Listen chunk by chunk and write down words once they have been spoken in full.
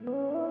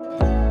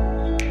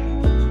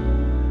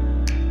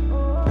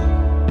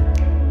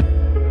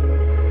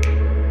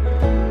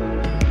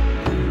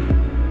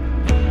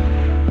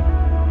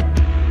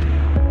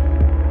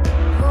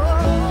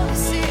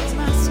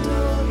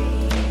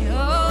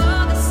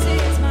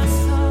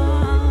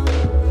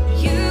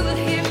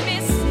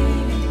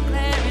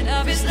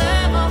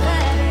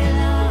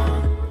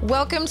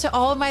welcome to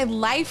all of my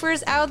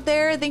lifers out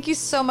there. Thank you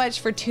so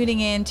much for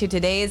tuning in to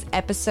today's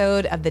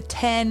episode of the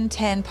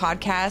 1010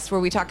 podcast, where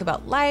we talk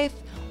about life,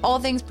 all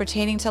things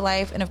pertaining to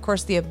life, and of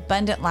course, the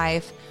abundant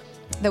life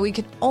that we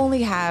could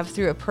only have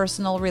through a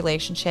personal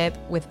relationship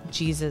with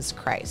Jesus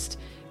Christ,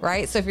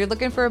 right? So if you're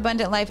looking for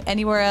abundant life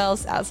anywhere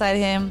else outside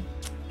of him,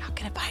 you're not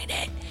going to find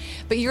it.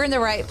 But you're in the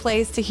right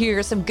place to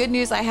hear some good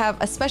news. I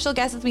have a special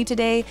guest with me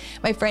today,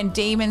 my friend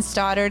Damon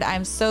Stoddard.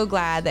 I'm so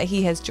glad that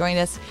he has joined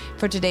us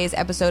for today's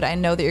episode. I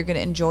know that you're going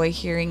to enjoy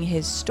hearing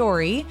his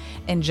story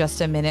in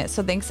just a minute.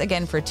 So thanks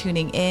again for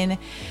tuning in.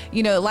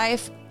 You know,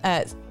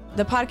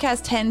 the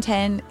podcast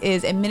 1010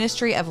 is a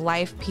ministry of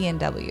Life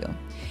PNW.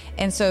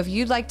 And so if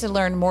you'd like to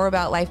learn more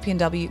about Life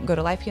PNW, you can go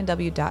to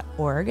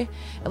lifepnw.org.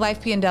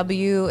 Life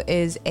PNW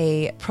is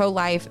a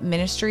pro-life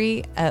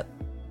ministry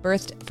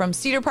birthed from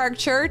Cedar Park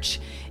Church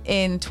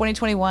in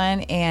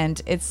 2021,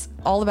 and it's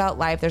all about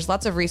life. There's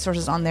lots of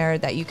resources on there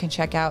that you can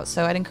check out.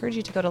 So I'd encourage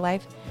you to go to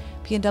Life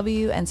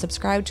PNW and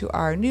subscribe to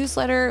our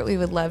newsletter. We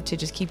would love to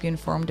just keep you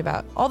informed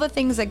about all the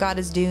things that God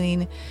is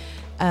doing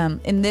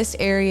in this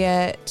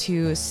area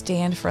to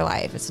stand for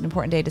life. It's an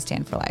important day to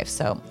stand for life.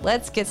 So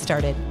let's get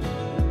started.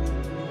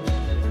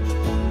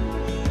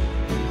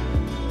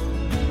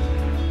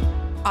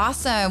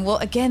 Awesome. Well,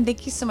 again,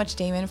 thank you so much,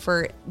 Damon,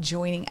 for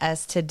joining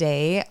us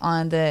today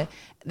on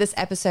this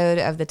episode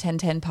of the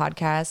 1010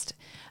 podcast.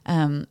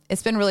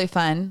 It's been really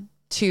fun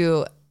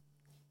to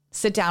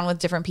sit down with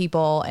different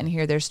people and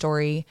hear their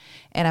story.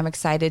 And I'm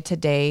excited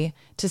today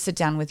to sit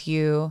down with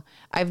you.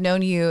 I've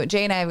known you,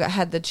 Jay and I have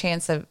had the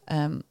chance of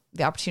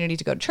the opportunity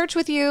to go to church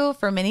with you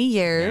for many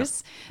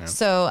years. Yeah.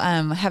 So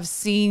have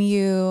seen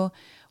you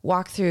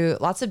walk through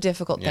lots of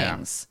difficult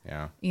things,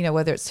 you know,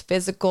 whether it's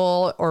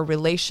physical or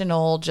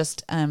relational,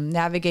 just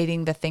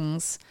navigating the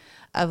things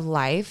of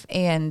life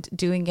and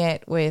doing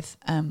it with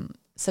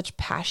such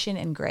passion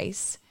and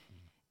grace,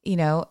 you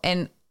know.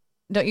 And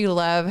don't you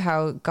love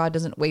how God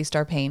doesn't waste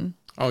our pain?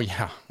 Oh,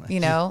 yeah. You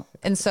know?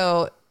 And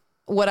so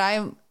what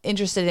I'm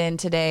interested in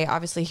today,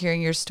 obviously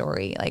hearing your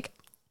story, like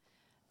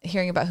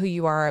hearing about who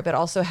you are, but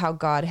also how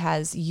God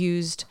has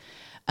used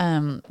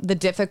the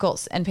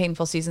difficult and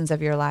painful seasons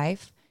of your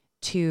life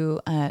to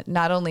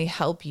not only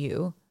help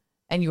you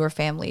and your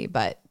family,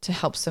 but to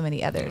help so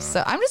many others.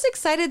 So I'm just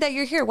excited that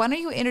you're here. Why don't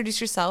you introduce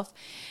yourself?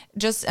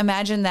 Just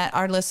imagine that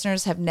our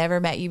listeners have never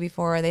met you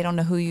before. They don't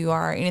know who you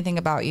are, anything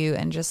about you,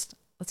 and just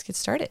let's get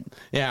started.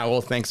 Yeah. Well,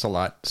 thanks a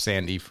lot,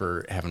 Sandy,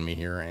 for having me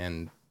here.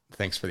 And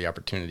thanks for the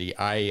opportunity.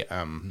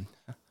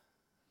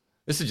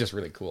 This is just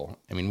really cool.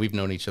 I mean, we've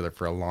known each other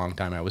for a long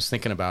time. I was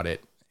thinking about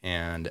it,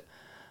 and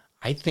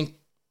I think,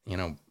 you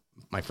know,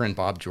 my friend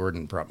Bob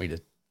Jordan brought me to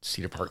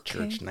Cedar Park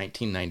Church,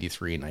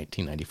 1993,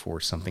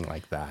 1994, something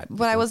like that.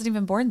 But I wasn't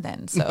even born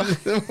then, so.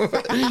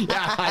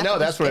 Yeah, I know.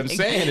 That's what I'm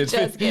saying. It's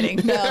just kidding.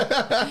 No,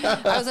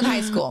 I was in high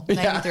school,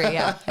 93,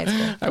 high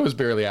school. I was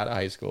barely out of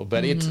high school,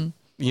 but it's,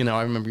 you know,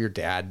 I remember your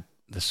dad,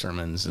 the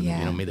sermons, and,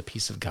 you know, may the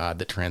peace of God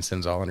that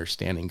transcends all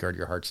understanding guard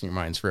your hearts and your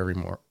minds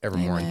evermore.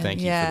 And thank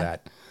you for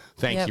that.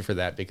 Thank you for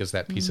that, because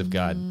that peace of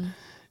God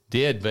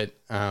did. But,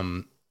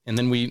 and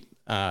then we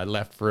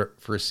left for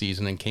a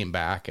season and came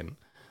back, and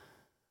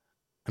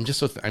I'm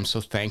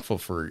so thankful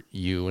for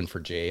you and for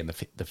Jay and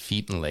the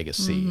feet and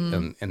legacy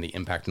and the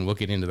impact. And we'll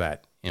get into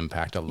that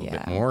impact a little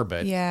bit more.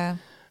 But I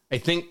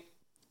think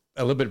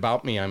a little bit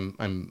about me.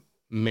 I'm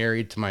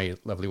married to my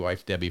lovely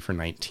wife, Debbie, for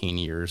 19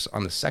 years.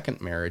 On the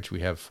second marriage,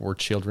 we have 4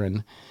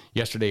 children.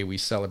 Yesterday, we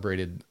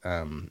celebrated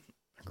our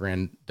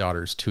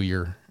granddaughter's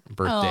 2-year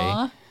birthday.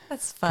 Aww,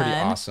 that's fun. Pretty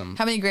awesome.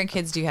 How many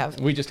grandkids do you have?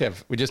 We just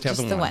have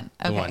the one.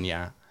 Okay. The one,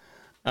 yeah.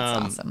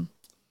 That's awesome.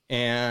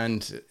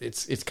 And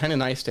it's kind of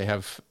nice to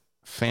have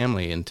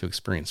family and to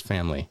experience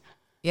family.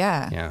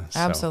 Yeah, So,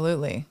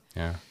 absolutely.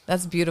 Yeah.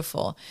 That's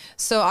beautiful.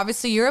 So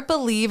obviously you're a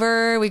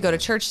believer. We go to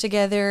church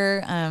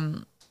together.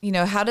 You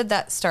know, how did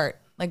that start?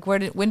 Like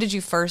when did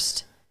you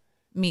first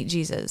meet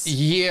Jesus?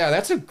 Yeah,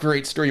 that's a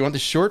great story. You want the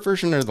short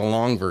version or the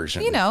long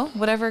version? You know,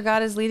 whatever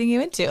God is leading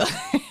you into.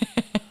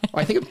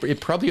 I think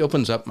it probably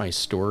opens up my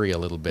story a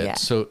little bit. Yeah.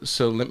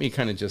 So let me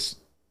kind of just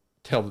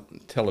tell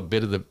a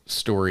bit of the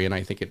story, and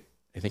I think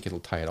it'll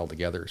tie it all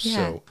together.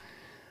 Yeah.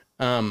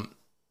 So,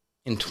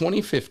 in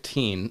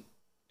 2015,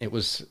 it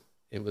was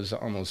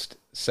almost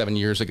 7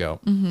 years ago.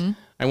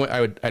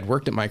 I'd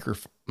worked at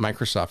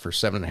Microsoft for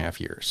 7.5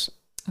 years,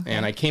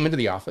 and I came into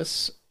the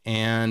office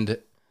and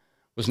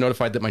was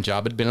notified that my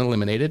job had been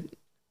eliminated.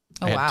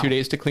 I had 2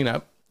 days to clean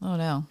up. Oh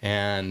no!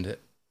 And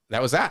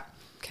that was that.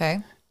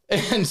 Okay.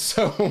 And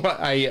so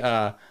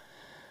I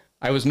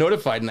was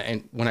notified,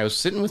 and when I was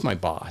sitting with my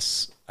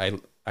boss,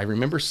 I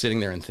remember sitting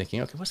there and thinking,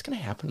 okay, what's going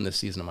to happen in this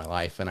season of my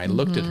life? And I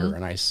looked at her,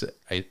 and I said,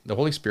 the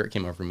Holy Spirit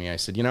came over me. I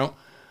said, you know,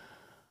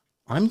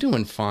 I'm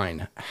doing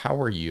fine.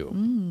 How are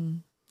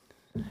you?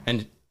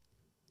 And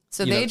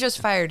so they just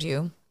fired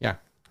you. Yeah.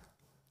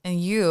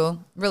 And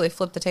you really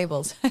flipped the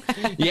tables.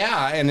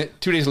 Yeah. And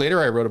 2 days later,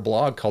 I wrote a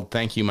blog called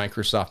Thank You,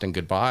 Microsoft, and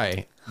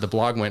Goodbye. The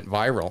blog went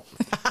viral.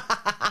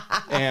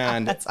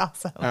 And that's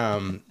awesome.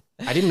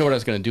 I didn't know what I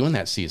was going to do in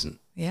that season.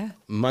 Yeah.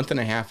 A month and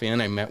a half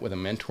in, I met with a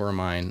mentor of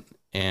mine,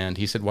 And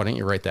he said, why don't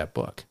you write that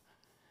book?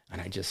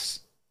 And I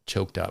just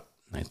choked up.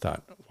 And I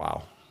thought,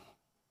 wow,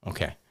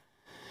 okay.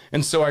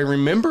 And so I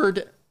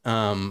remembered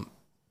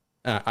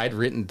I'd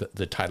written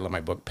the title of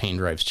my book, Pain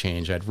Drives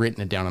Change. I'd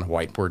written it down on a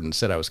whiteboard and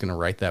said I was going to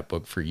write that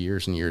book for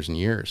years and years and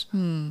years.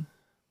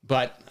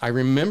 But I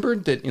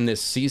remembered that in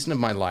this season of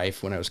my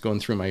life, when I was going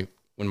through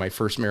when my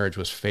first marriage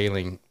was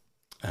failing,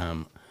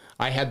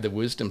 I had the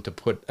wisdom to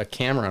put a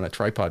camera on a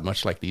tripod,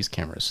 much like these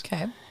cameras,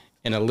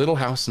 in a little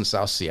house in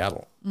South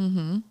Seattle.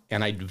 And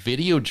I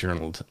video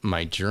journaled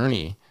my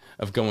journey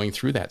of going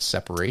through that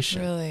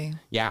separation. Really?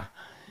 Yeah.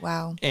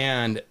 Wow.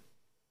 And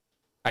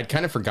I'd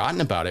kind of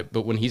forgotten about it,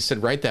 but when he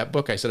said, write that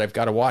book, I said, I've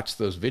got to watch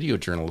those video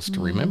journals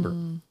to remember.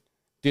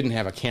 Didn't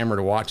have a camera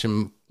to watch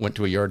them, went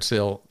to a yard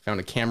sale, found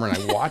a camera, and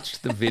I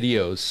watched the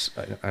videos.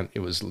 It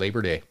was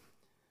Labor Day,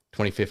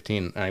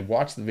 2015. And I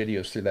watched the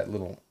videos through that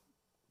little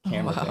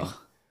camera thing.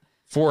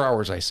 4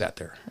 hours I sat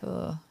there.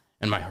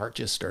 And my heart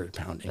just started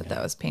pounding. But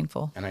that was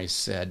painful. And I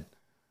said,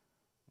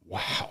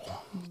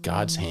 wow,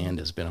 God's hand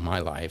has been on my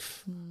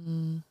life.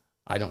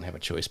 I don't have a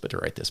choice but to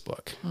write this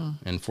book.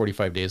 And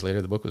 45 days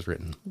later, the book was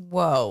written.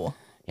 Whoa.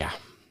 Yeah.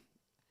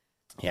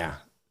 Yeah.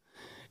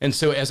 And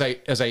so as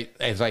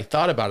I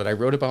thought about it, I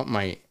wrote about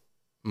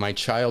my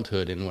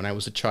childhood. And when I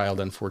was a child,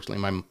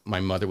 unfortunately, my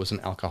mother was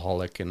an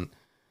alcoholic, and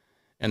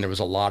there was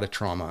a lot of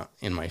trauma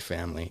in my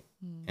family.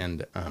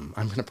 And I'm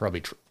going to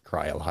probably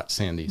cry a lot,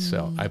 Sandy.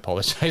 So I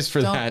apologize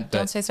for that.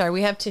 Don't say sorry.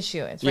 We have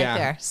tissue. It's right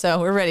there. So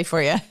we're ready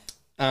for you.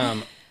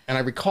 And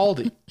I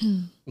recalled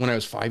when I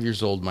was 5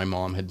 years old, my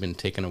mom had been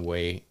taken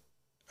away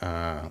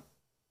to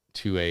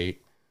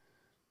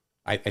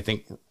I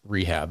think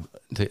rehab,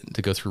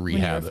 to go through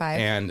rehab.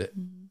 And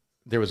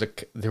there was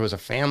a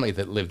family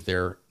that lived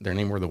there. Their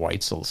name were the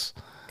Weitzel's.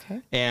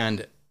 Okay.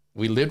 And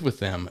we lived with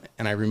them.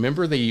 And I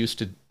remember they used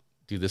to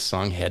do this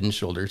song, Head and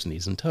Shoulders,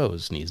 Knees and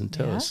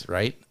Toes,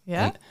 right?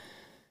 Yeah.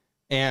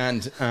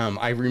 And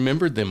I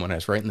remembered them when I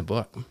was writing the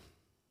book.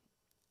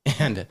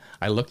 And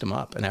I looked them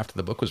up. And after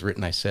the book was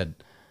written, I said,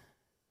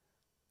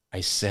 do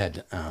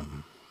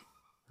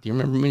you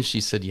remember me? And she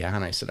said, yeah.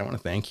 And I said, I want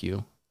to thank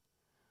you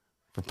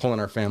for pulling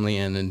our family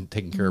in and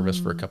taking care of us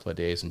for a couple of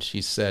days. And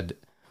she said,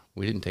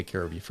 we didn't take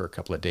care of you for a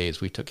couple of days.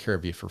 We took care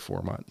of you for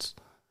 4 months.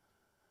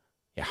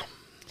 Yeah.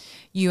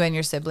 You and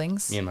your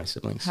siblings? Me and my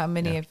siblings. How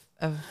many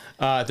of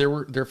there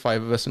were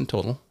 5 of us in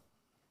total.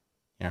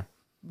 Yeah.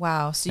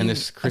 Wow. So you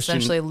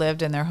essentially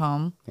lived in their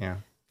home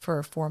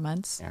for 4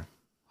 months? Yeah.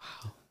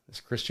 Wow. This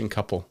Christian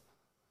couple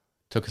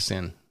took us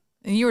in.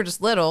 And you were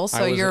just little,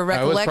 so your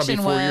recollection I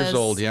was probably 4 years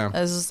old, yeah. It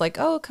was just like,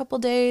 a couple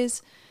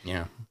days.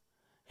 Yeah.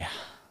 Yeah.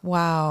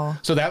 Wow.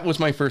 So that was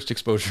my first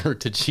exposure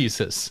to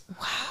Jesus.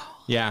 Wow.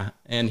 Yeah.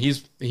 And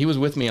he was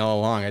with me all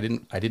along. I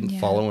didn't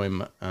follow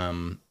him,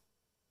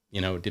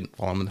 didn't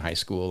follow him in high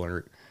school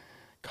or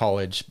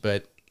college,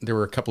 but there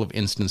were a couple of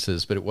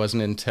instances, but it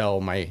wasn't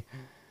until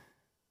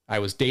I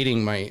was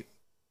dating my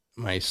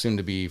soon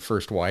to be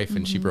first wife,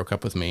 and she broke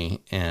up with me.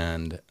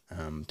 And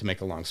to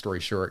make a long story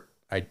short,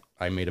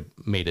 I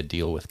made a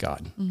deal with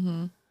God.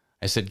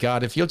 I said,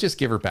 God, if you'll just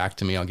give her back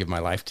to me, I'll give my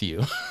life to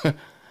you.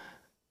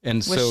 And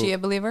was she a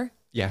believer?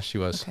 Yeah, she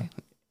was. Okay.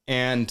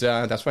 And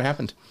that's what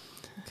happened.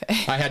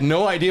 Okay. I had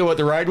no idea what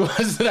the ride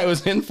was that I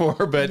was in for,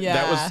 but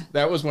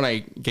that was when I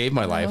gave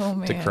my life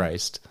to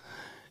Christ.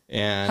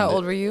 And how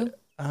old were you?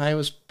 I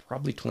was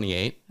probably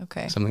 28.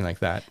 Okay. Something like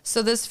that.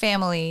 So this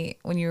family,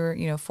 when you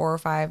were, 4 or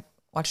 5,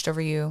 watched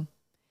over you,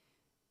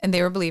 and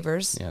they were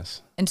believers.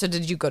 Yes. And so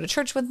did you go to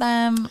church with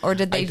them, or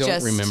did they just... I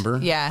don't remember.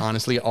 Yeah.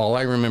 Honestly, all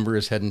I remember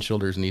is Head and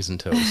Shoulders, Knees and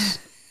Toes.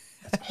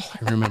 That's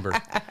all I remember.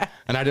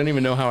 And I don't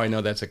even know how I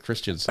know that's a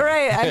Christian song.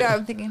 Right. I know.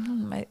 I'm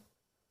thinking,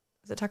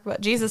 does it talk about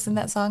Jesus in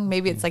that song?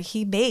 Maybe it's like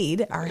he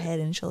made our head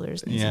and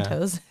shoulders, knees and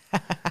toes.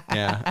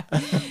 Yeah.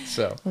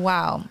 So.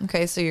 Wow.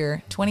 Okay. So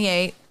you're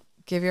 28.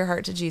 Give your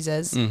heart to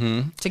Jesus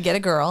to get a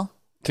girl.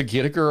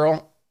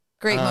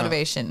 Great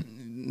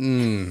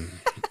motivation.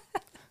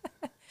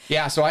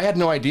 Yeah. So I had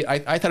no idea.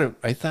 I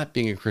thought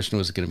being a Christian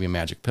was going to be a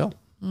magic pill.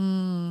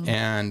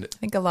 And I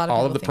think a lot of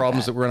all of the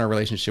problems that were in our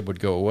relationship would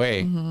go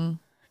away. And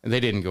they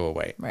didn't go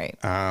away. Right.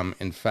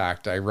 In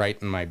fact, I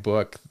write in my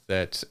book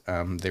that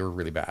they were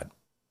really bad.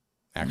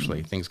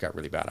 Actually, things got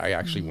really bad. I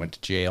actually went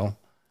to jail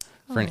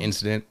for an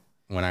incident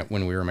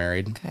when we were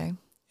married. Okay.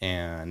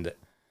 And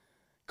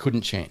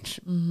couldn't change.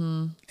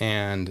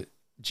 And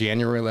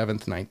January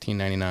 11th,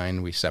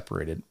 1999, we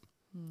separated.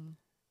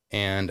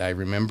 And I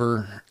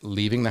remember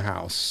leaving the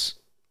house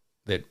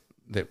that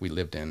we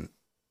lived in,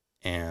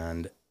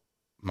 and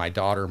my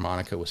daughter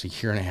Monica was a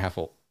year and a half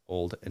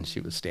old, and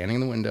she was standing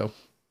in the window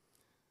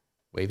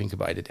waving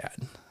goodbye to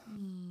Dad.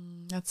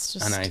 That's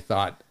just... And I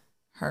thought...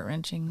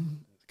 heart-wrenching.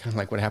 Kind of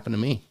like what happened to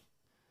me.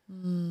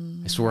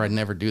 I swore I'd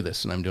never do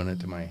this, and I'm doing it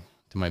to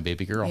my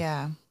baby girl.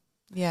 Yeah.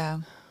 Yeah.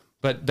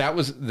 But that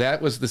was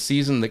the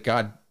season that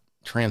God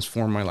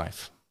transformed my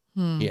life.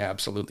 He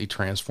absolutely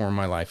transformed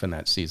my life in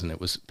that season. It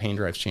was Pain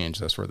Drives Change.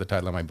 That's where the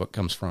title of my book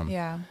comes from.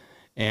 Yeah.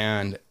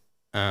 And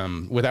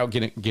without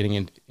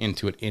getting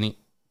into it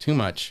too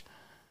much,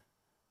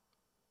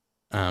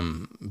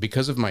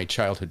 because of my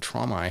childhood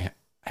trauma, I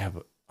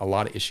have a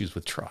lot of issues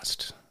with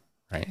trust,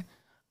 right? Okay.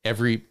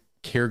 Every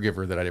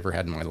caregiver that I'd ever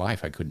had in my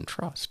life, I couldn't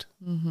trust.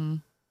 Mm-hmm.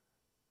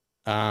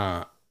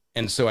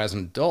 And so as an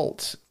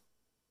adult,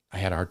 I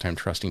had a hard time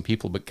trusting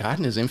people, but God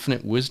in his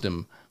infinite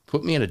wisdom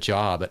put me at a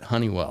job at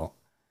Honeywell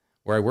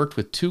where I worked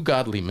with two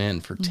godly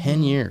men for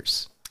 10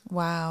 years.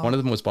 Wow. One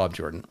of them was Bob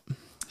Jordan.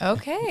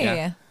 Okay.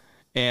 Yeah.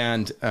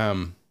 And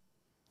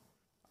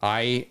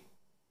I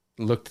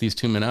looked these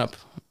two men up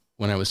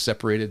when I was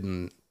separated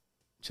and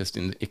just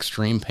in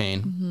extreme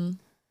pain.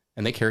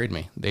 And they carried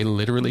me. They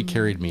literally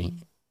carried me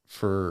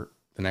for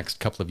the next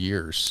couple of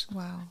years.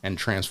 Wow. And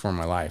transformed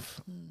my life.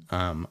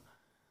 And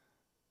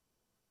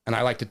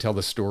I like to tell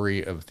the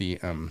story of the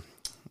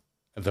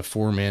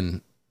four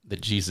men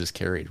that Jesus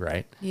carried,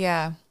 right?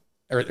 Yeah.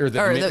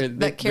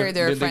 That carried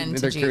their friend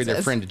to Jesus. Carried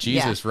their friend to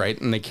Jesus, right?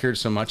 And they cared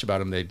so much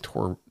about him, they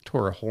tore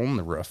a hole in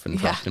the roof and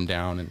dropped him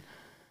down.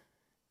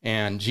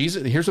 And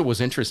Jesus, here's what was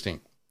interesting,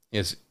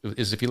 is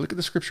if you look at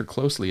the scripture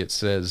closely, it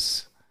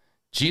says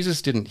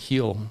Jesus didn't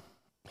heal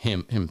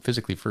him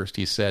physically first.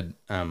 He said,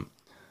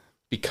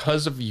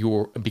 because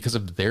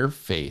of their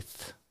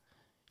faith,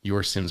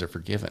 your sins are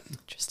forgiven.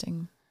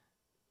 Interesting.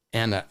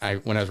 And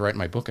when I was writing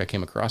my book, I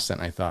came across that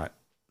and I thought,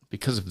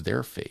 because of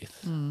their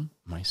faith,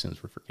 my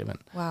sins were forgiven.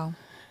 Wow.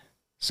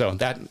 So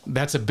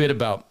that's a bit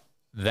about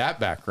that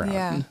background.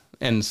 Yeah.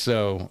 And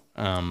so,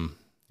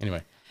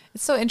 anyway.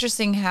 It's so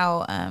interesting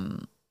how,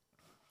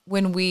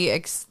 when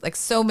we,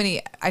 so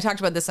many, I talked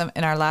about this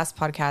in our last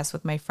podcast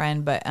with my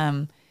friend, but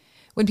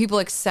when people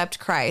accept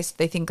Christ,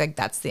 they think like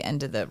that's the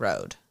end of the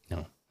road.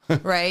 No.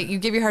 Right? You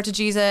give your heart to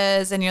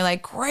Jesus and you're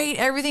like, great,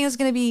 everything is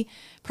going to be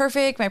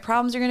perfect. My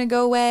problems are going to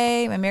go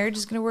away. My marriage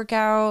is going to work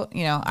out.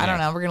 I don't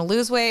know. We're going to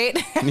lose weight.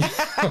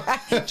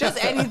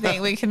 Just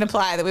anything we can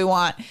apply that we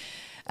want.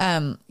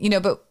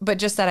 But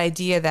just that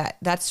idea that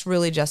that's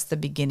really just the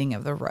beginning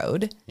of the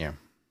road. Yeah.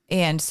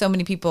 And so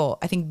many people,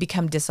 I think,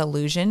 become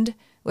disillusioned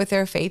with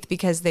their faith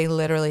because they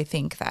literally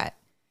think that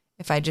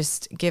if I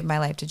just give my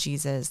life to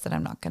Jesus, that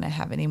I'm not going to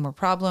have any more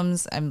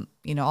problems.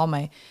 All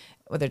my,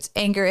 whether it's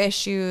anger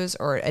issues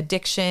or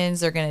addictions,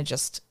 they're going to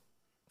just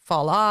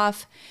fall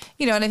off,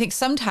 and I think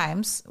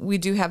sometimes we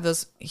do have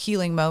those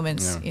healing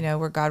moments,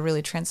 where God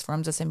really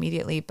transforms us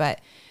immediately,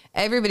 but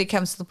everybody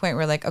comes to the point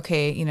where like,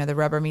 okay, the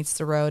rubber meets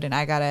the road and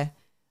I gotta,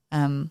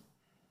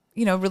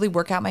 really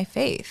work out my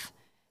faith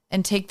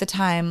and take the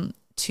time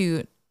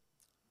to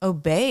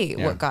obey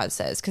what God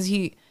says. Cause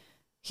he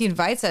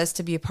invites us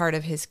to be a part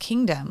of his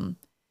kingdom,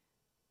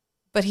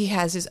 but he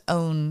has his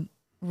own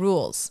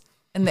rules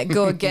and that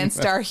go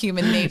against our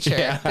human nature.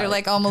 Yeah. They're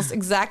like almost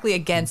exactly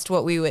against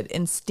what we would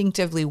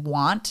instinctively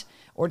want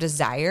or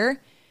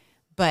desire.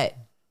 But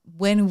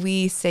when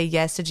we say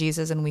yes to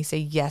Jesus and we say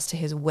yes to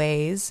his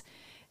ways,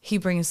 he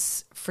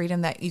brings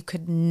freedom that you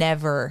could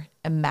never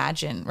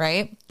imagine,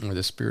 right? Where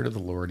the Spirit of the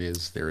Lord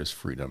is, there is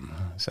freedom,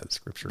 said the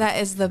scripture. That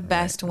is the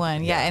best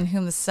one. Yeah. And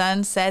whom the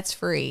Son sets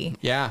free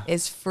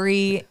is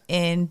free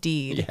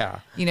indeed. Yeah.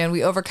 And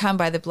we overcome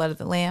by the blood of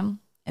the Lamb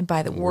and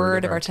by the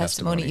word of our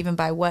testimony, even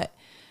by what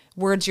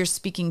words you're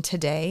speaking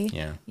today.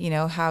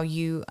 Yeah. How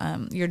you,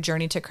 your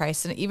journey to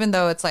Christ. And even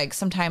though it's like,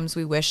 sometimes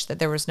we wish that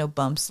there was no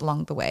bumps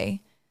along the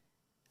way,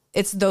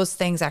 it's those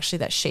things actually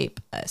that shape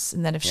us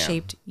and that have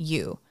shaped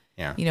you.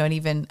 Yeah. And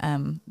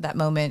even, that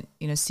moment,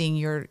 seeing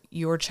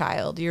your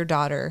child, your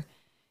daughter,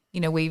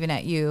 waving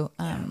at you,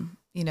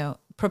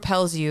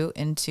 propels you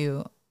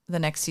into the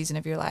next season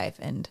of your life.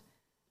 And,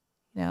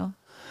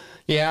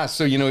 Yeah.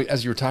 So,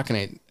 as you were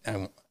talking,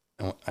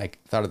 I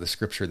thought of the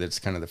scripture that's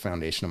kind of the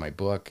foundation of my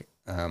book.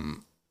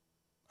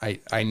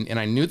 I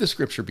knew the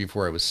scripture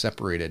before I was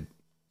separated.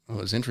 What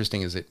was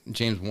interesting is that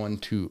James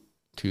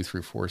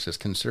 1:2-4 says,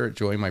 "Consider it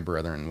joy, my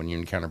brethren, when you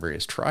encounter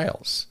various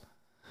trials,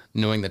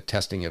 knowing that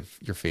testing of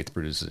your faith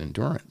produces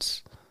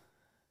endurance."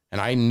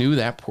 And I knew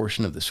that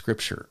portion of the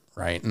scripture,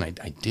 right? And I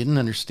didn't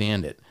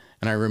understand it.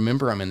 And I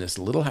remember I'm in this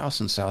little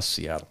house in South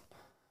Seattle,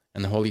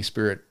 and the Holy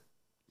Spirit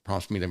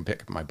prompts me to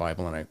pick up my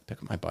Bible, and I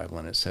pick up my Bible,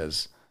 and it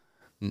says,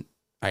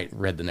 I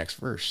read the next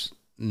verse,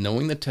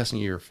 "Knowing the testing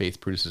of your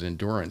faith produces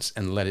endurance,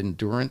 and let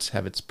endurance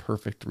have its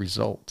perfect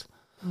result,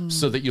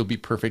 so that you'll be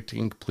perfect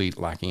and complete,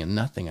 lacking in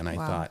nothing." And I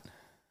thought,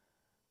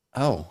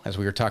 oh, as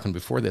we were talking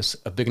before this,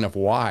 a big enough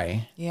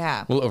why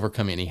will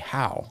overcome any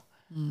how.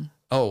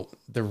 Oh,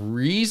 the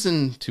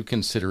reason to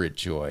consider it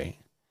joy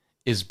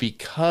is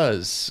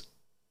because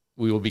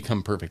we will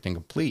become perfect and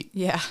complete.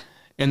 Yeah.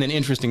 And then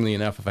interestingly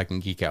enough, if I can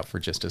geek out for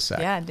just a sec.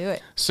 Yeah, do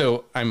it.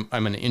 So I'm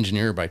an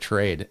engineer by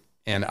trade,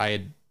 and I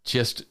had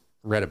just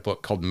read a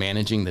book called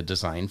Managing the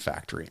Design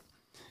Factory.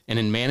 And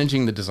in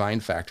Managing the Design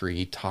Factory,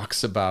 he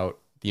talks about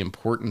the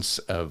importance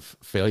of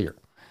failure.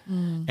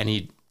 And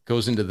he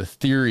goes into the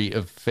theory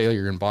of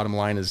failure, and bottom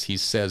line is he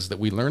says that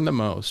we learn the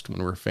most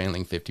when we're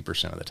failing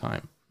 50% of the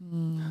time.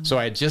 So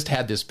I had just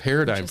had this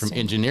paradigm from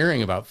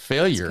engineering about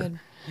failure,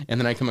 and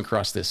then I come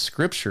across this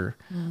scripture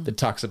that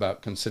talks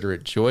about consider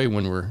it joy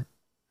when we're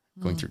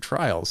going through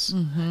trials.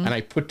 And I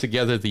put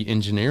together the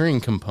engineering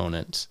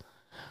component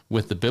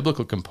with the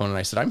biblical component.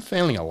 I said, I'm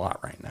failing a lot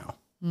right now.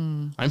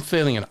 I'm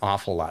failing an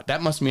awful lot.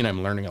 That must mean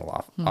I'm learning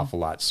awful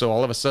lot. So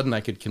all of a sudden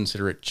I could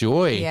consider it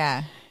joy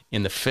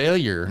in the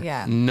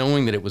failure,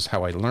 knowing that it was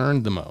how I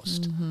learned the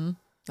most.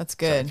 That's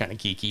good. Kind of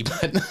geeky,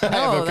 but I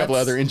have a couple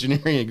other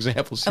engineering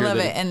examples here. I love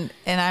it. And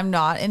I'm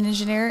not an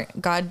engineer.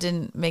 God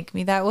didn't make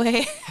me that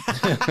way.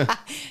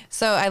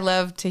 So I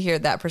love to hear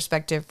that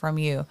perspective from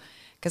you,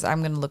 because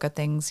I'm going to look at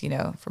things,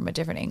 from a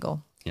different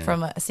angle,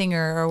 from a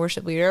singer or a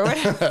worship leader or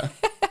whatever.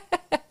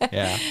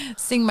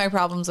 Sing my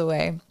problems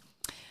away.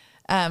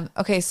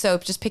 Okay. So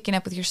just picking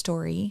up with your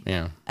story.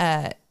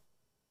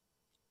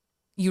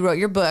 You wrote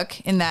your book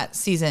in that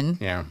season.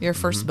 Your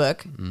first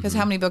book. Because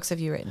how many books have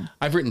you written?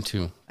 I've written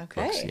 2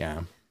 books.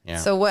 Yeah.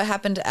 So what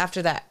happened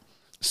after that?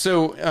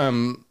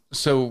 So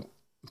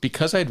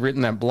because I'd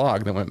written that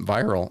blog that went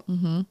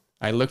viral,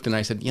 I looked and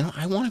I said,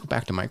 I want to go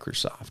back to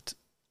Microsoft.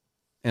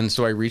 And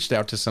so I reached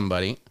out to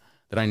somebody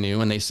that I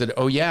knew, and they said,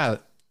 oh yeah,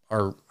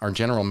 our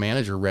general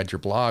manager read your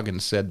blog and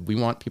said, we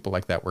want people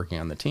like that working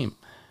on the team.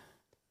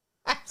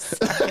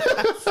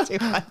 That's too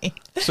funny.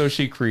 So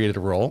she created a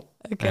role,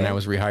 and I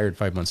was rehired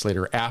 5 months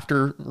later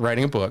after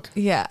writing a book.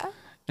 Yeah.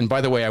 And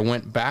by the way, I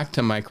went back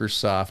to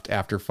Microsoft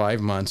after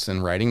 5 months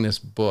and writing this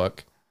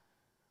book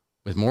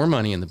with more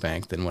money in the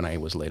bank than when I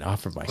was laid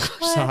off from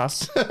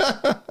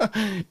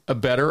Microsoft. A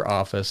better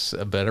office,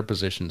 a better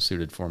position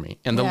suited for me.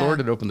 And the Lord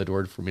had opened the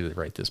door for me to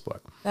write this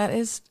book. That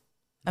is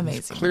amazing.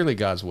 It's clearly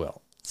God's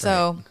will.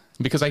 So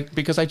right?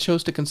 because I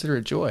chose to consider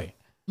it joy.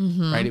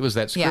 Right? It was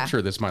that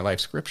scripture that's my life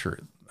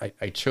scripture.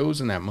 I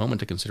chose in that moment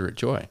to consider it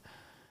joy.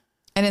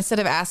 And instead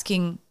of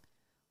asking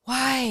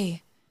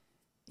why,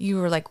 you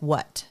were like,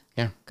 what?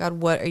 Yeah. God,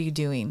 what are you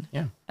doing?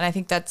 Yeah. And I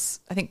think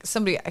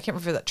somebody, I can't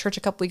remember that church a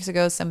couple weeks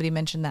ago, somebody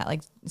mentioned that,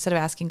 like, instead of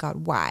asking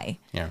God why,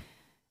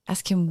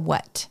 ask him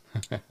what,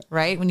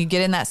 right? When you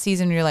get in that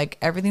season, you're like,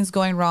 everything's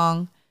going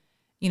wrong.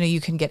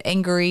 You can get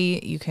angry.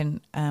 You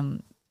can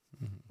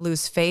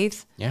lose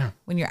faith. Yeah.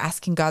 When you're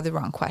asking God the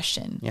wrong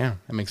question. Yeah.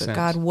 That makes sense.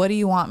 God, what do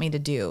you want me to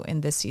do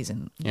in this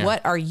season? Yeah.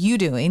 What are you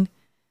doing?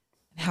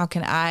 How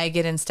can I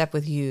get in step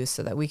with you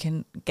so that we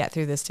can get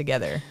through this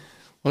together?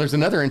 Well, there's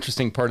another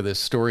interesting part of this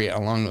story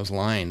along those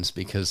lines,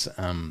 because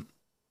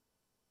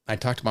I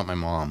talked about my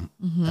mom,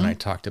 and I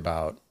talked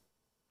about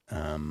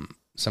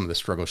some of the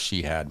struggles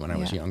she had when I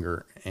was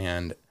younger.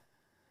 And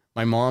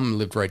my mom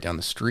lived right down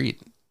the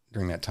street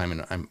during that time.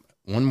 And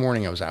one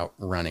morning I was out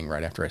running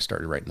right after I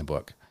started writing the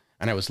book,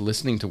 and I was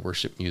listening to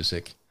worship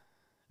music.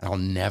 And I'll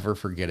never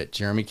forget it.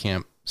 Jeremy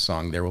Camp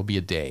song, "There Will Be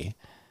a Day,"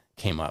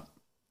 came up,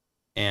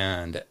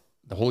 and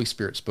the Holy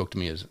Spirit spoke to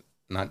me, as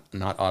not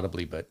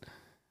audibly, but,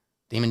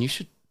 Damon, you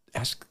should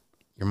ask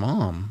your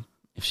mom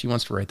if she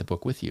wants to write the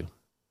book with you.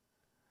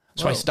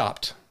 So I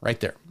stopped right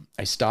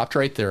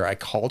there. I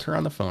called her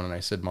on the phone and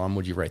I said, Mom,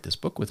 would you write this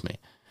book with me?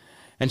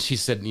 And she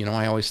said,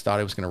 I always thought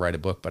I was going to write a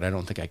book, but I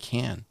don't think I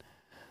can.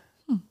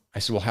 I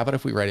said, well, how about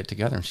if we write it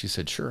together? And she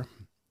said, sure.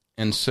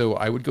 And so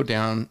I would go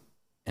down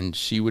and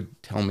she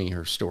would tell me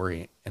her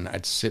story, and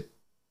I'd sit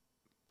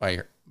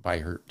by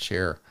her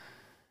chair,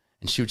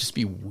 and she would just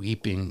be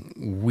weeping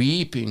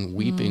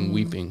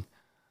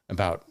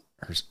about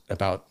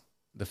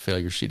the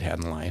failure she'd had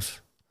in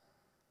life.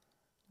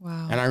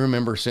 Wow. And I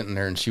remember sitting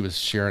there, and she was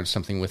sharing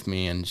something with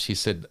me, and she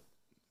said,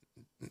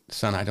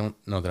 son, I don't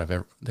know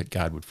that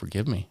God would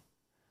forgive me.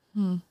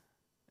 And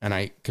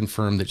I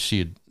confirmed that she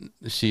had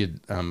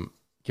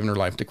given her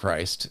life to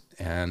Christ.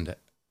 And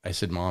I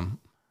said, Mom,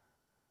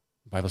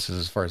 the Bible says,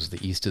 as far as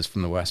the east is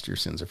from the west, your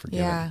sins are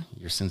forgiven. Yeah.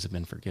 Your sins have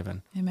been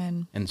forgiven.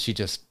 Amen. And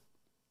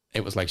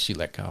it was like she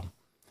let go.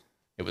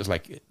 It was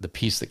like the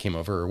peace that came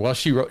over her. Well,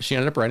 she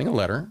ended up writing a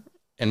letter,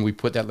 and we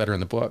put that letter in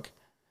the book.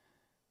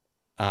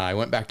 I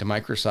went back to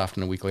Microsoft,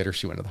 and a week later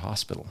she went to the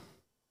hospital.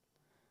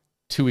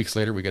 2 weeks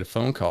later, we got a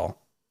phone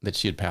call that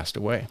she had passed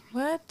away.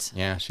 What?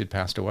 Yeah, she had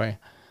passed away.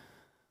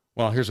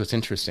 Well, here's what's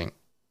interesting.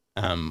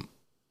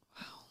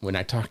 When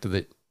I talked to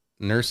the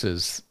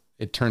nurses,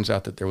 it turns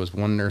out that there was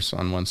one nurse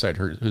on one side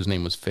whose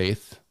name was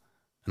Faith,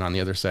 and on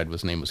the other side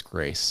name was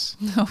Grace.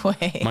 No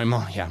way. My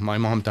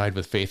mom died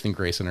with faith and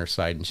grace on her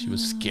side, and she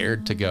was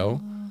scared to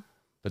go,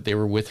 but they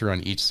were with her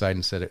on each side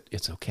and said,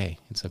 it's okay.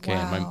 It's okay.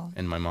 Wow.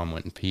 And my mom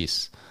went in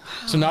peace.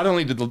 Wow. So not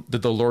only did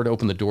the Lord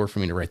open the door for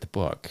me to write the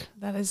book,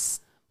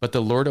 but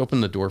the Lord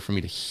opened the door for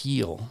me to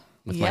heal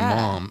with my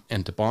mom,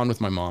 and to bond with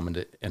my mom,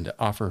 and to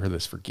offer her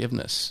this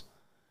forgiveness.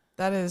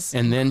 That is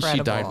And incredible. Then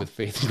she died with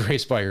faith and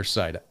grace by her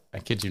side. I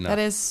kid you not. That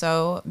is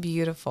so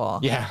beautiful.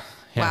 Yeah.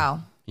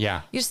 Wow.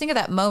 Yeah. You just think of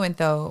that moment,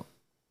 though,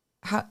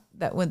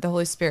 when the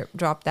Holy Spirit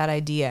dropped that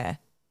idea,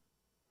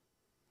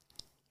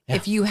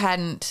 if you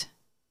hadn't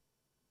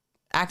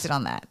acted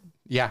on that.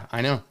 Yeah,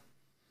 I know.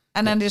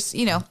 And then just,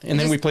 And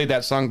then we played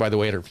that song, by the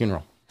way, at her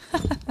funeral.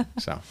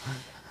 So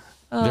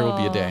there will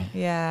be a day.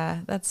 Yeah,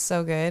 that's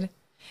so good.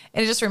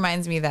 And it just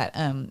reminds me that,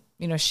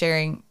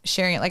 sharing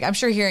it. Like, I'm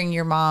sure hearing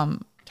your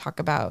mom talk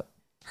about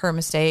her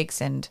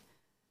mistakes and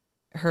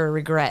her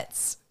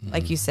regrets,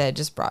 like you said,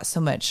 just brought so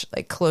much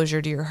like closure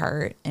to your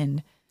heart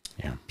and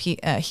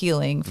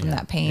healing from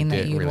that pain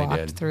that you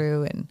walked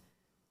through. And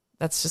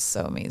that's just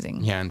so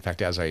amazing. Yeah. In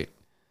fact, as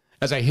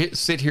as I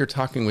sit here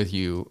talking with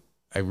you,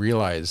 I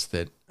realize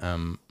that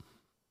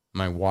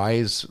my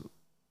wise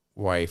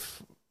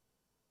wife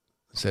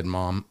said,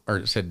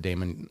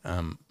 Damon,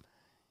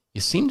 you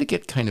seem to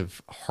get kind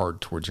of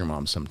hard towards your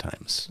mom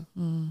sometimes.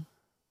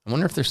 I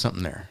wonder if there's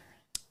something there.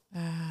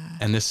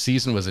 And this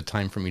season was a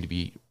time for me to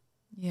be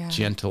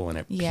gentle and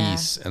at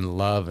peace and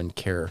love and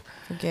care.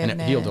 And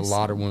it healed a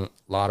lot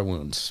of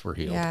wounds were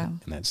healed in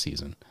that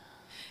season.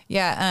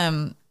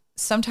 Yeah.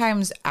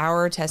 Sometimes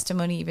our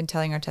testimony, even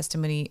telling our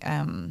testimony,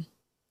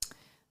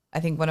 I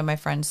think one of my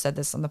friends said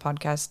this on the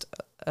podcast,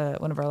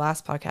 one of our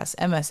last podcasts,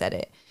 Emma said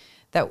it,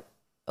 that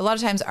a lot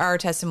of times our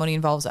testimony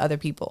involves other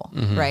people,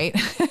 right?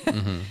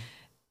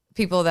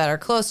 People that are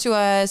close to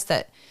us,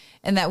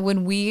 and that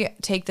when we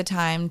take the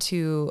time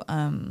to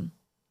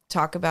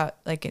talk about,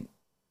 like,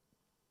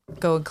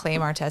 go and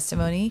claim our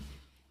testimony,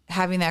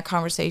 having that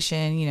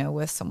conversation, you know,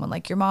 with someone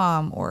like your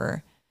mom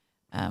or,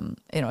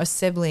 you know, a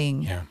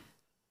sibling,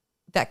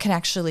 that can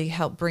actually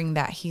help bring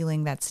that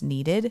healing that's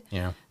needed.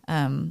 Yeah.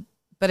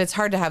 But it's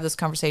hard to have those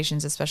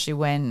conversations, especially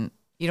when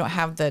you don't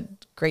have the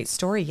great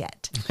story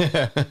yet.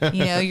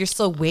 You know, you're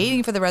still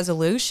waiting for the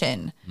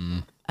resolution.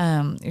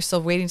 You're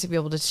still waiting to be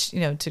able to,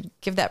 you know, to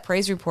give that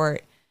praise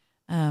report.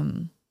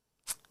 But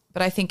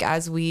I think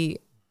as we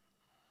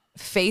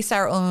face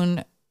our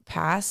own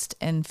past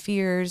and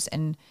fears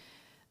and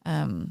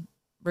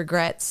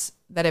regrets,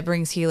 that it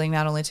brings healing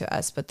not only to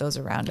us, but those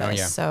around us.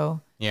 Yeah.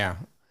 So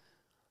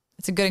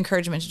it's a good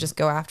encouragement to just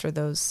go after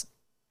those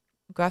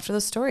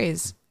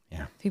stories.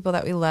 Yeah. People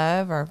that we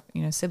love, our,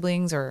 you know,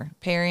 siblings or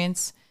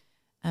parents,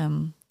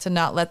 to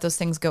not let those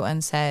things go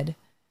unsaid.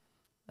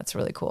 That's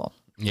really cool.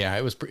 Yeah,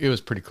 it was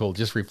pretty cool.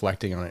 Just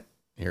reflecting on it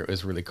here, it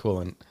was really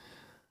cool. And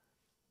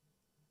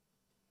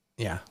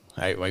yeah,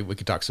 we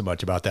could talk so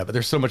much about that, but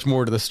there's so much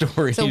more to the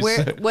story. So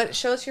what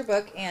show us your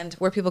book and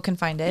where people can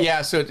find it?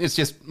 Yeah, so it's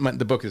just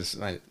the book is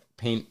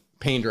Pain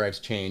Drives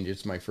Change.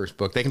 It's my first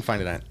book. They can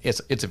find it on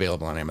it's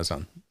available on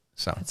Amazon.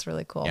 So that's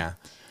really cool. Yeah.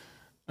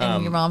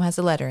 And your mom has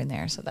a letter in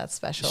there, so that's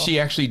special. She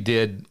actually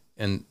did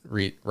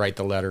write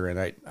the letter,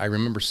 and I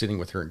remember sitting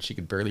with her, and she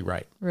could barely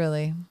write.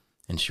 Really?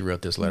 And she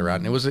wrote this letter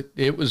out, and it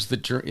was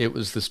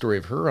the story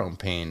of her own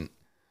pain,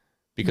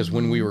 because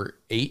when we were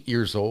 8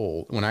 years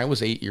old, when I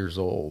was 8 years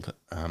old,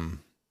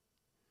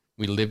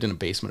 we lived in a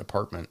basement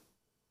apartment,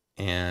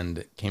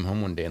 and came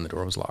home one day, and the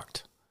door was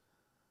locked.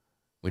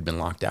 We'd been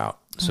locked out,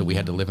 so we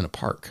had to live in a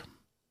park.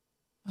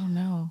 Oh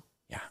no!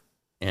 Yeah,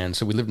 and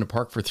so we lived in a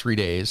park for 3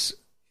 days.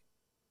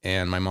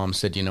 And my mom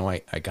said, you know, I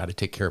got to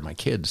take care of my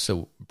kids.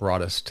 So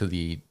brought us to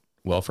the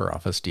welfare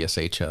office,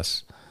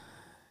 DSHS.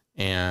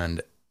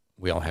 And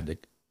we all had to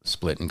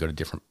split and go to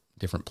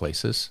different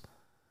places.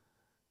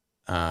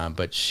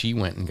 But she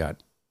went and got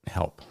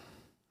help.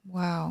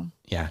 Wow.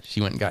 Yeah, she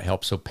went and got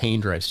help. So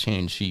pain drives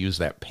change. She used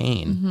that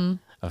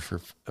pain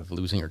of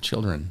losing her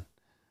children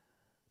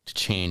to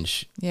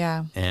change.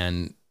 Yeah.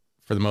 And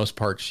for the most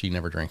part, she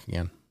never drank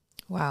again.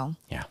 Wow.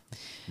 Yeah.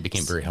 It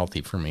became very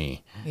healthy for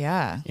me.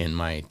 Yeah. In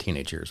my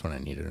teenage years when I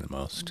needed it the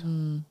most.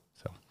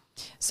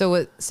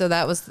 So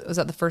that was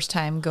that the first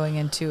time going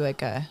into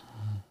like a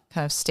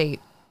kind of state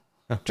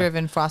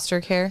driven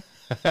foster care?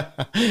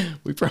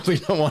 We probably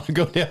don't want to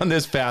go down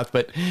this path,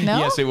 but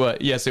yes, it was.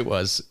 Yes, it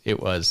was.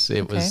 It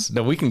was.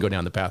 No, we can go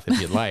down the path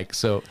if you'd like.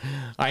 So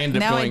I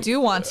ended up going. Now I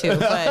do want to,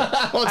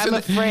 but I'm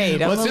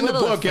afraid. What's in the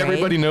book? Afraid.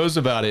 Everybody knows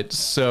about it.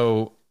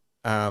 So,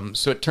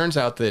 so it turns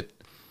out that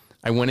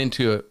I went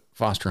into a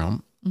foster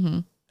home,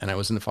 and I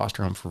was in the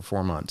foster home for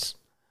 4 months,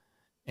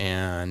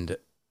 and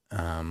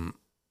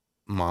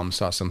mom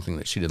saw something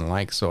that she didn't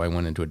like, so I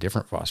went into a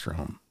different foster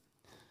home,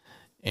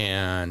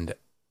 and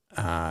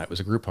it was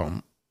a group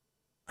home.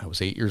 I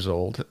was 8 years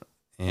old,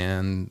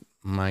 and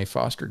my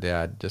foster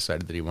dad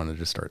decided that he wanted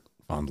to start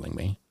fondling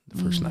me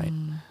the first night,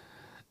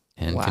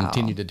 and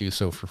continued to do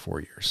so for 4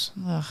 year.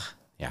 Ugh,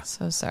 yeah.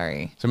 So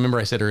sorry. So remember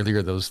I said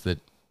earlier, those that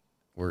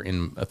were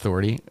in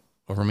authority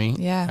over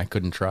me, I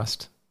couldn't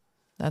trust.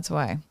 That's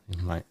why.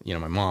 My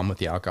mom with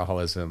the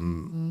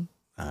alcoholism,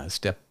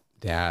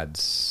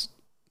 stepdads,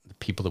 the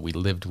people that we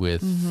lived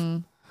with,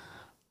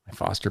 my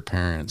foster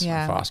parents,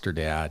 my foster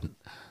dad.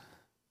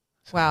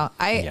 So, wow.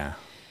 I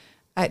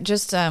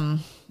just,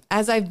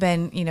 as I've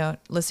been,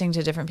 listening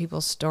to different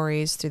people's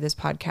stories through this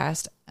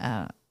podcast,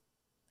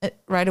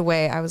 right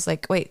away I was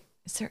like, wait,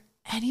 is there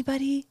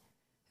anybody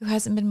who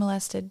hasn't been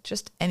molested?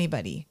 Just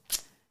anybody,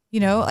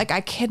 like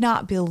I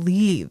cannot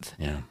believe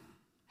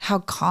how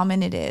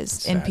common it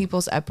is in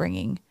people's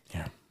upbringing.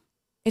 Yeah.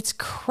 It's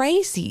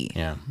crazy.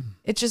 Yeah.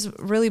 It just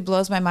really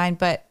blows my mind.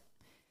 But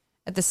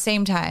at the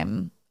same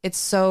time, it's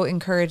so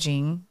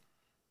encouraging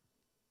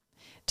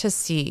to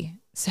see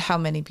how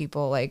many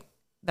people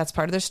that's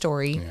part of their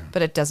story,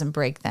 but it doesn't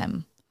break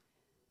them.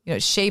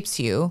 It shapes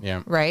you,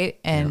 right?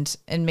 And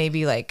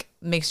maybe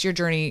makes your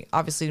journey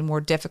obviously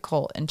more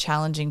difficult and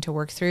challenging to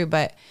work through,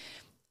 but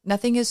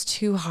nothing is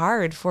too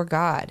hard for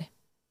God,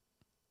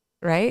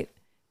 right?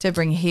 To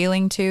bring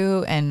healing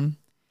to. And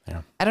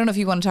I don't know if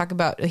you want to talk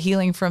about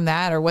healing from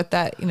that or what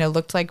that,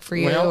 looked like for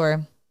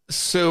you.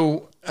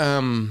 So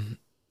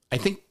I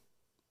think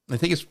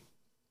it's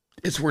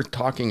it's worth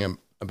talking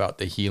about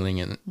the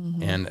healing,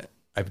 and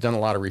I've done a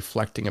lot of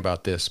reflecting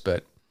about this,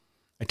 but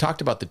I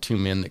talked about the two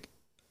men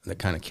that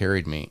kind of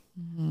carried me,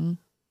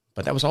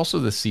 but that was also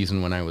the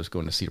season when I was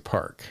going to Cedar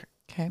Park.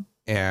 Okay.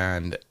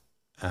 And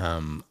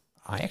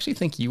I actually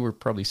think you were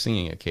probably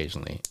singing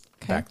occasionally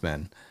back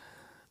then.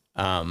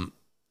 And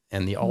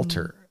the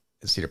altar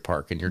at Cedar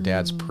Park and your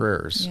dad's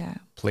prayers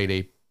played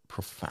a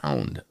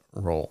profound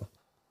role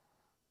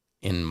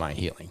in my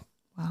healing.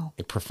 Wow.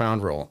 A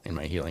profound role in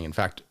my healing. In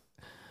fact,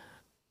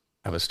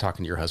 I was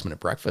talking to your husband at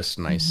breakfast,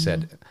 and I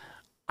said,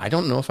 I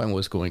don't know if I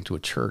was going to a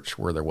church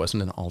where there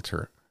wasn't an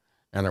altar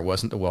and there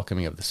wasn't the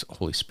welcoming of the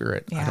Holy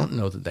Spirit. I don't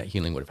know that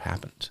healing would have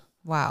happened.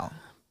 Wow.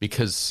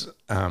 Because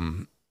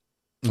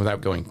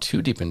without going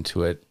too deep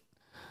into it,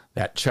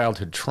 that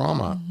childhood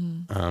trauma,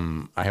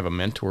 I have a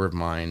mentor of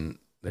mine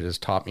that has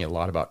taught me a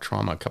lot about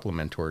trauma, a couple of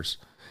mentors,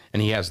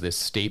 and he has this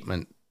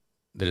statement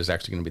that is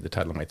actually going to be the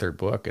title of my third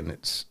book, and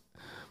it's,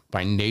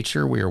 by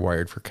nature, we are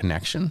wired for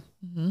connection,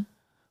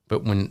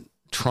 but when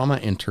trauma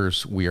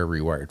enters, we are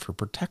rewired for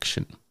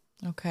protection.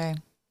 Okay.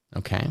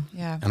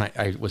 Yeah. And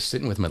I was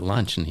sitting with him at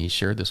lunch, and he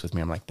shared this with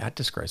me. I'm like, that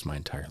describes my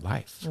entire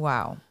life.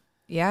 Wow.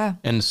 Yeah.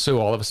 And so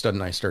all of a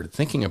sudden I started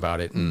thinking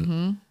about it,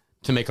 and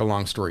to make a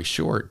long story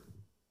short,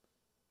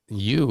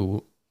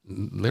 you,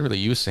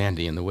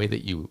 Sandy, and the way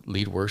that you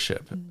lead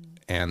worship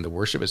and the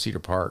worship at Cedar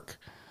Park,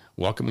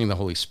 welcoming the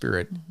Holy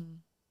Spirit,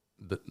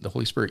 the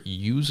Holy Spirit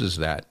uses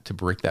that to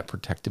break that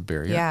protective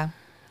barrier. Yeah,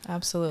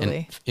 absolutely.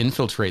 And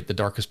infiltrate the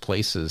darkest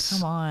places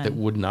that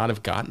would not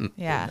have gotten.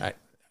 Yeah.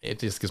 It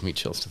just gives me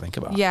chills to think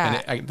about.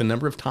 Yeah. And the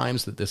number of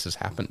times that this has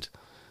happened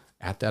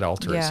at that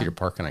altar at Cedar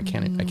Park, and I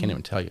can't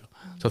even tell you.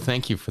 So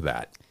thank you for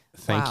that.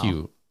 Thank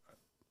you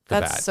for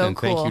that. So and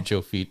cool. thank you,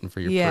 Joe Featon, for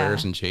your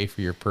prayers, and Jay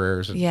for your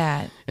prayers. And,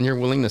 and your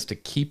willingness to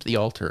keep the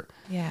altar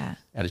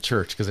at a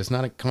church, because it's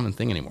not a common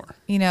thing anymore.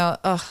 You know,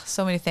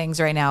 so many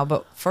things right now.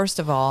 But first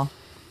of all,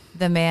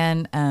 the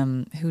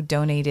man who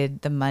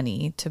donated the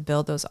money to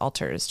build those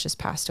altars just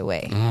passed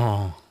away.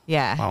 Oh.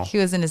 Yeah. Wow. He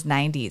was in his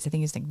 90s. I think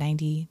he was like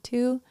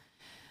 92.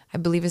 I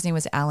believe his name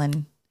was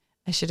Alan.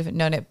 I should have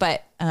known it,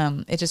 but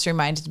it just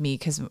reminded me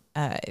because,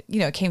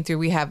 it came through.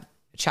 We have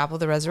Chapel of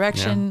the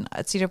Resurrection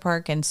at Cedar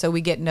Park, and so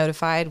we get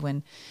notified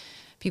when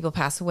people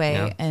pass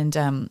away, and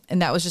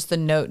that was just the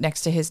note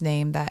next to his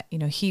name that,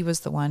 he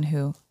was the one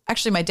who,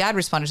 actually my dad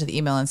responded to the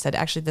email and said,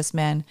 actually, this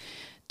man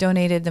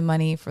donated the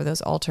money for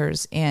those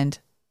altars. And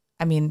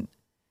I mean,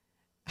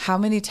 how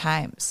many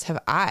times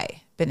have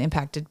I been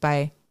impacted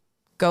by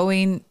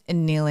going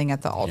and kneeling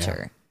at the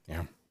altar?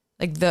 Yeah.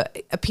 Like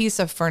a piece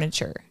of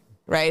furniture,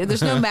 right?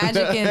 There's no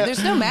magic in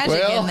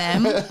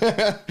them.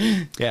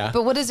 Yeah.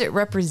 But what does it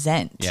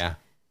represent? Yeah.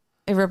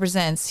 It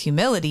represents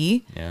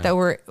humility that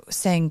we're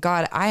saying,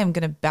 God, I am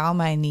going to bow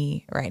my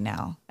knee right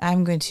now.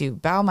 I'm going to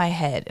bow my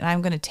head, and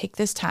I'm going to take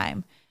this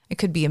time. It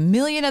could be a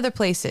million other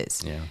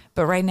places,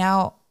 but right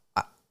now,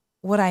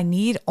 what I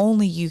need,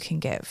 only you can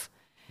give.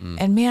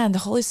 And man, the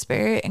Holy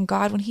Spirit and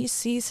God, when he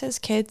sees his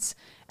kids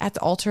at the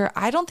altar,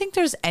 I don't think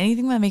there's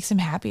anything that makes him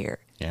happier.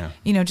 Yeah.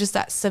 Just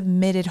that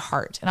submitted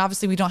heart. And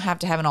obviously we don't have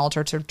to have an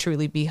altar to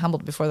truly be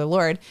humbled before the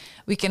Lord.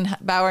 We can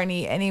bow our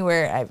knee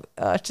anywhere.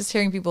 Just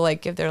hearing people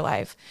give their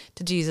life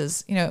to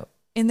Jesus,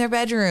 in their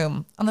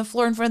bedroom, on the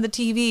floor in front of the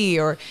TV,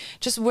 or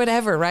just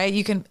whatever, right?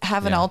 You can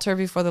have an altar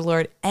before the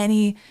Lord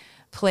any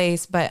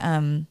place. But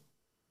I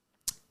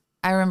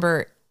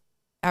remember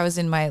I was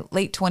in my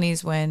late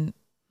 20s when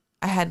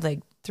I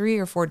had 3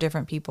 or 4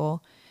 different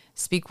people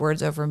speak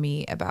words over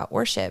me about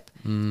worship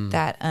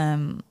that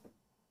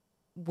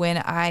when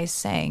I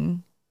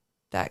sang,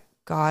 that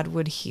God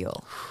would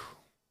heal,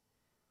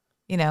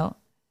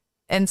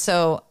 and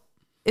so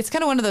it's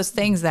kind of one of those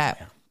things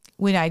that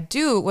when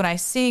I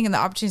sing, and the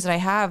opportunities that I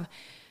have,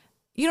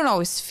 you don't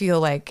always feel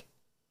like,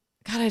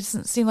 God, it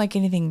doesn't seem like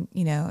anything,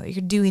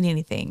 you're doing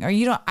anything,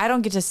 or I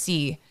don't get to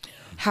see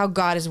how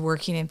God is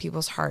working in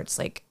people's hearts,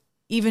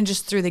 even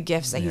just through the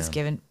gifts that he's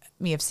given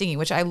me of singing,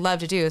 which I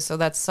love to do. So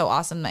that's so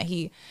awesome that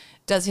he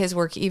does his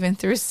work even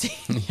through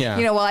singing,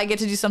 while I get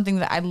to do something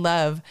that I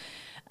love.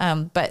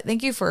 But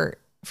thank you for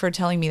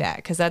telling me that,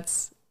 because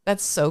that's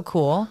so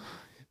cool.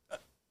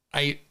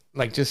 I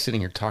just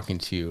sitting here talking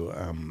to you,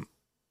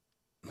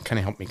 kind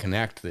of helped me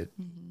connect that,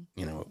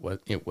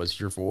 it was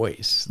your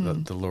voice,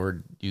 the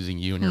Lord using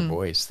you and your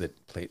voice that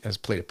has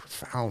played a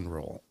profound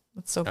role.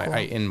 That's so cool.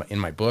 In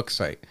my books,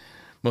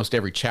 most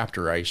every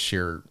chapter I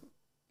share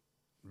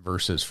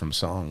verses from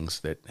songs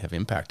that have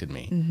impacted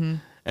me.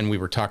 And we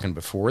were talking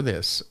before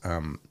this,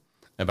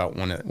 about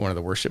one of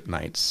the worship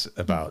nights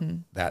about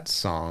that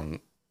song.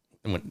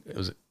 When it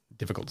was a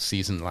difficult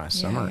season last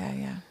summer.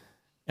 Yeah.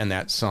 And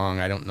that song,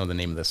 I don't know the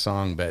name of the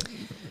song, but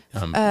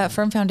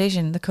Firm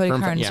Foundation, the Cody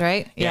Carnes,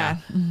 right? Yeah.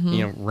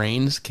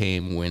 Rains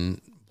came, wind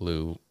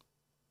blew,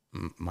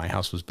 my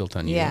house was built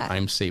on you.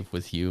 I'm safe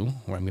with you,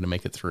 or I'm going to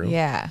make it through.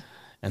 Yeah.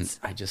 And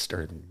I just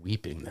started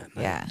weeping that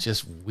night.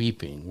 Just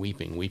weeping,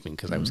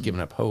 because I was giving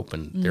up hope,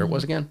 and there it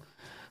was again.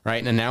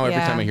 Right. And now every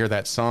time I hear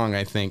that song,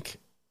 I think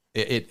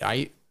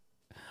I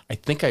I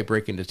think I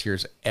break into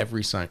tears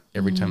every time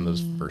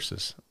those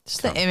verses.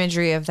 Just the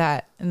imagery of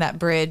that and that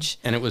bridge.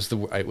 And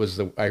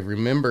I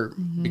remember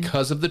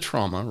because of the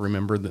trauma,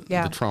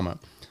 the trauma,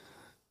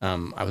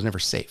 I was never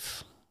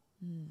safe,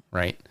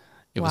 right?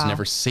 It was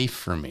never safe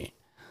for me.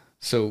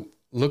 So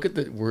look at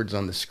the words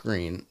on the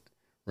screen.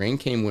 Rain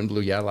came, wind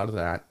blew. Yeah, a lot of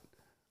that.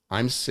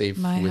 I'm safe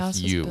with you. My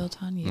house is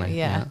built on you.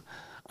 Yeah.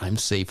 I'm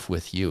safe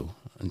with you.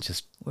 And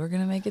just, we're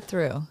going to make it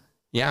through.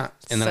 Yeah.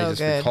 And then I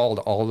just recalled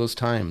all those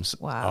times.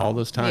 Wow. All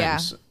those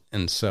times. Yeah.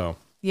 And so.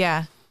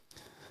 Yeah.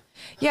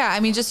 Yeah. I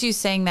mean, just you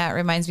saying that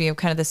reminds me of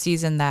kind of the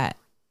season that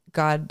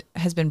God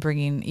has been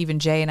bringing even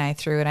Jay and I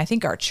through. And I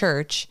think our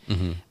church,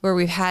 where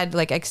we've had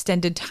like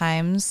extended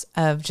times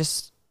of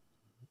just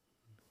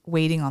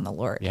waiting on the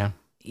Lord. Yeah.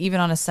 Even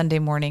on a Sunday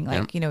morning,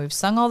 like, we've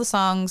sung all the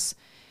songs,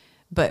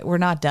 but we're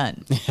not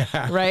done.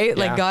 Yeah. Right.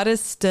 Like God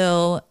is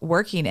still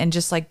working, and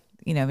just like,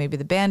 maybe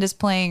the band is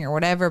playing or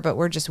whatever, but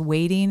we're just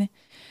waiting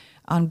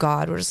on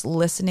God. We're just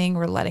listening.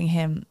 We're letting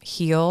him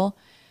heal.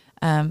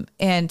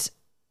 And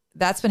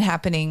that's been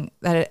happening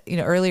that,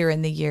 earlier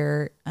in the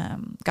year,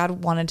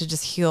 God wanted to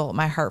just heal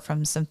my heart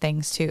from some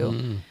things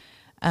too.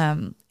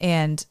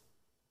 And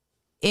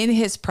in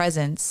his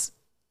presence,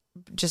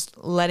 just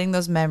letting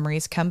those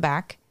memories come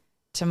back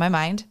to my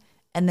mind,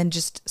 and then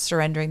just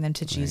surrendering them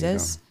to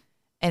Jesus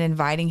and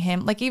inviting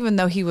him, like, even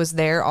though he was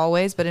there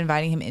always, but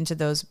inviting him into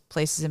those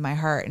places in my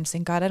heart and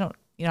saying, God, I don't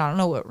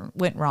know what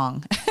went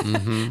wrong.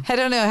 I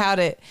don't know how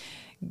to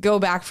go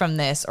back from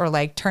this or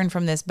like turn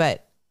from this,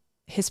 but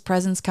his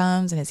presence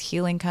comes and his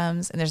healing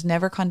comes, and there's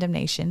never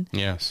condemnation.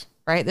 Yes.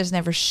 Right. There's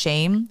never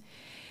shame.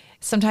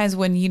 Sometimes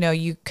when,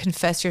 you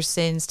confess your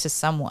sins to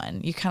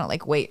someone, you kind of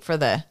like wait for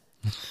the,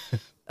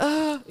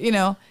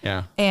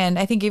 Yeah. And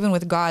I think even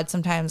with God,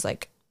 sometimes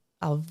like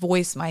I'll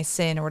voice my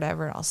sin or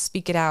whatever, and I'll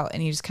speak it out,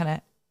 and you just kind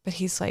of, but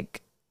he's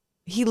like,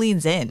 he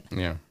leans in.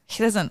 Yeah.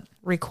 He doesn't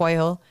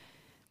recoil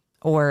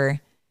or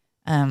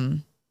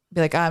be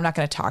like, I'm not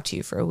going to talk to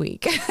you for a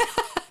week.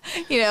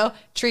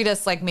 Treat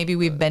us like maybe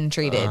we've been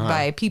treated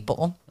by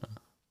people,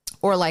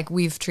 or like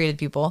we've treated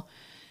people,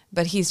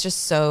 but he's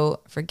just so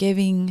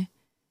forgiving,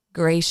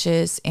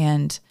 gracious.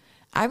 And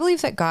I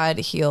believe that God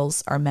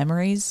heals our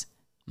memories,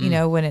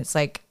 when it's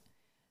like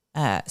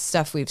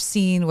stuff we've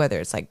seen, whether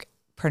it's like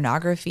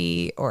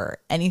pornography or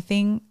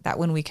anything, that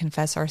when we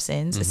confess our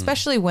sins,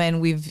 especially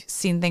when we've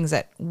seen things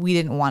that we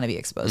didn't want to be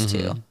exposed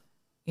to,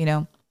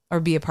 or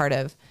be a part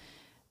of,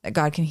 that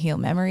God can heal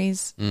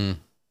memories.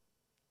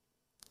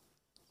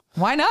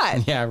 Why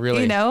not? Yeah,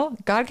 really.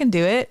 God can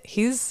do it.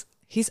 He's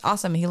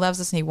awesome. He loves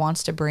us, and he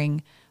wants to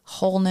bring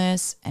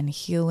wholeness and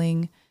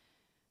healing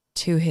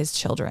to his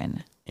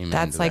children. Amen.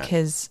 That's like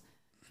his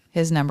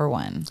number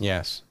one.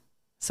 Yes.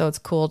 So it's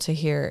cool to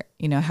hear,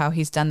 how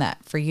he's done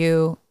that for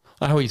you.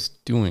 How he's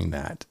doing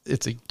that.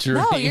 It's a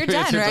journey. No, you're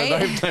done,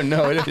 right?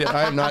 No,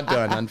 I'm not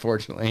done,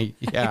 unfortunately.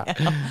 Yeah,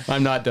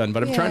 I'm not done,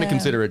 but I'm trying to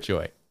consider it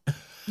joy.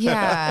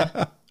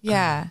 Yeah.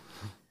 Yeah.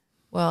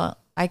 Well,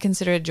 I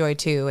consider it joy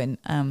too.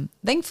 And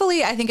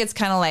thankfully, I think it's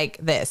kind of like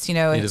this,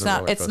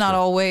 it's not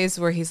always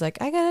where he's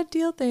like, I got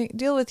to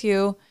deal with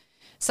you.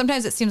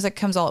 Sometimes it seems like it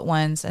comes all at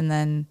once, and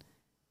then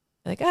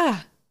like,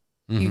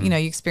 you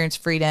experience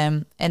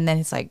freedom, and then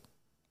it's like,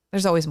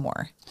 there's always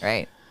more,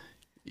 right?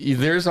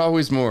 There's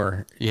always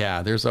more.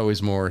 Yeah, there's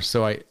always more.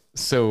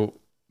 So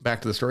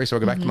back to the story. So I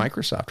go back to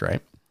Microsoft,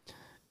 right?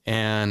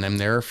 And I'm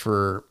there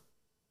for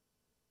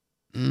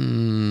a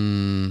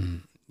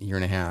year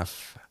and a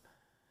half,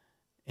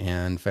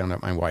 and found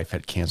out my wife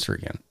had cancer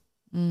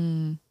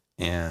again.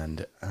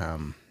 And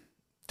to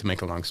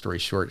make a long story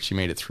short, she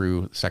made it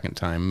through the second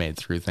time,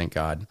 thank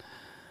God.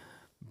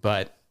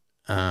 But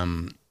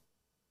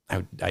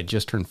I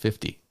just turned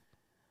 50.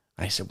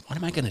 I said, what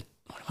do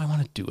I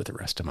want to do with the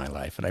rest of my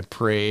life? And I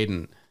prayed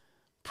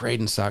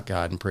and sought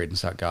God and prayed and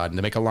sought God. And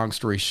to make a long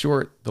story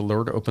short, the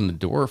Lord opened the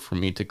door for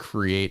me to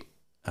create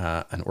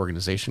an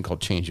organization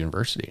called Change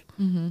University.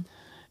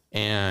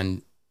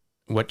 And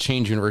what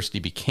Change University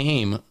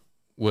became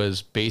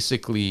was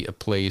basically a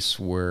place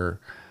where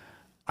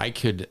I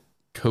could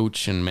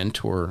coach and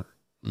mentor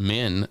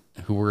men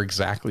who were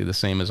exactly the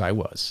same as I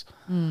was.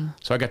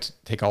 So I got to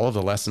take all of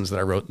the lessons that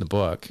I wrote in the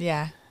book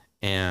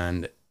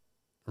and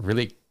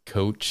really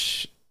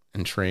coach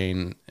and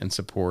train and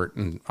support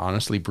and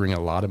honestly bring a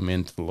lot of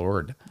men to the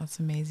Lord. That's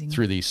amazing.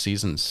 Through these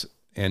seasons.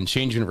 And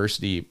Change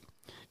University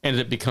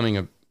ended up becoming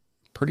a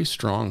pretty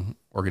strong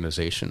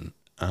organization.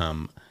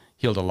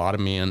 Healed a lot of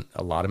men,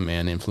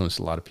 influenced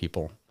a lot of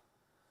people.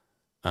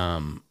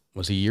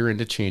 Was a year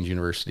into Change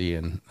University,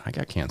 and I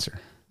got cancer.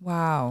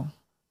 Wow.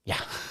 Yeah.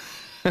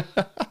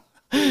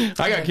 I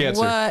got cancer.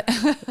 What?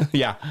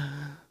 Yeah.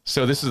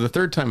 So this is the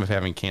third time of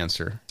having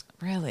cancer.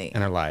 Really?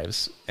 In our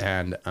lives.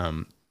 And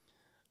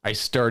I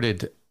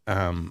started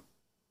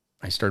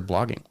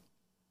blogging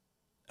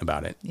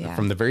about it. Yeah.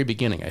 From the very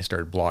beginning, I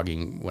started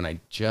blogging when I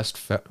just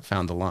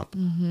found the lump.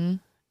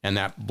 And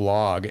that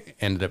blog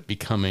ended up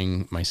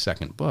becoming my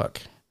second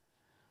book.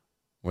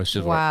 Which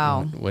is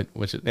wow.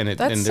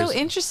 That's so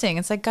interesting.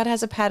 It's like God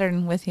has a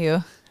pattern with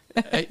you.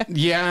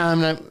 Yeah,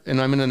 I'm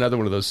in another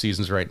one of those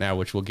seasons right now,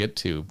 which we'll get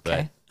to.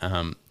 But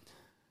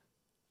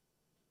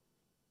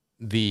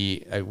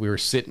we were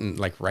sitting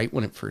like right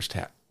when it first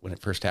happened. When it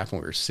first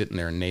happened, we were sitting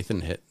there,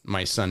 and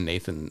my son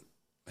Nathan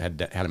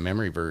had a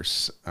memory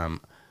verse.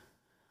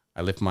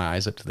 I lift my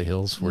eyes up to the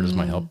hills. Where does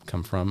my help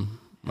come from?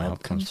 My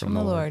help comes from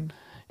the Lord.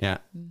 Yeah,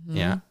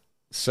 yeah.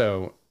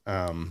 So,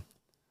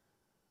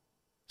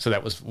 so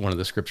that was one of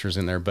the scriptures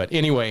in there. But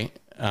anyway,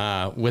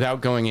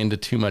 without going into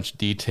too much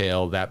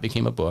detail, that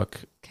became a book.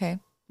 Okay.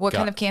 What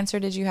kind of cancer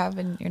did you have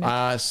in your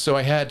neck? So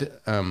I had,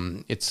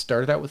 it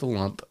started out with a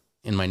lump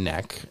in my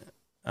neck,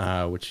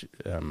 which,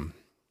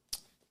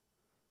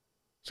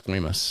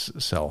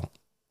 squamous cell.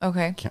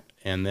 Okay.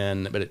 And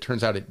then, but it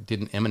turns out it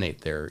didn't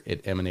emanate there.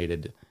 It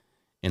emanated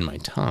in my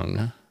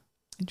tongue.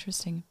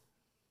 Interesting.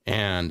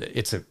 And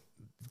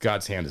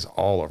God's hand is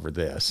all over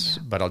this,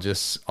 but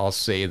I'll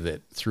say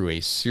that through a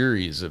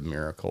series of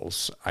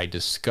miracles, I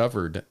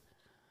discovered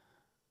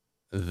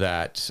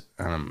that,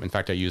 in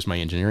fact, I used my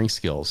engineering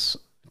skills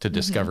to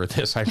discover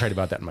this. I write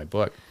about that in my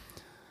book.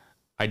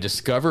 I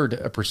discovered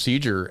a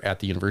procedure at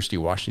the University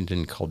of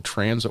Washington called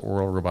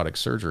transoral robotic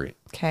surgery.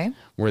 Okay.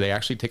 Where they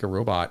actually take a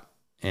robot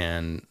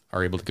and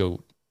are able to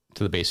go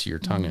to the base of your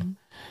tongue.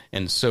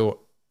 And so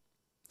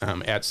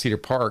at Cedar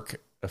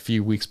Park, a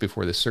few weeks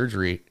before the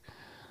surgery,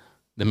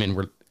 the men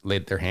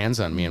laid their hands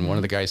on me. And one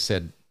of the guys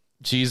said,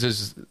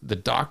 Jesus, the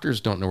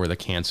doctors don't know where the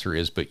cancer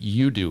is, but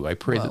you do. I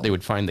pray that they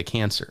would find the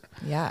cancer.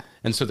 Yeah.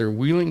 And so they're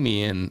wheeling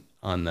me in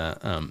on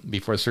the,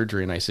 before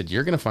surgery. And I said,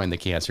 you're going to find the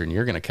cancer and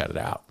you're going to cut it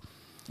out.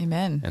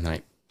 Amen. And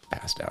I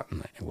passed out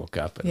and I woke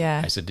up and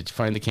I said, did you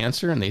find the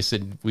cancer? And they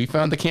said, we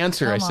found the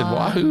cancer. I said,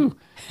 wahoo.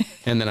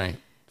 And then I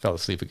fell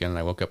asleep again and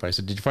I woke up and I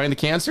said, did you find the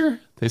cancer?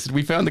 They said,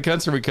 we found the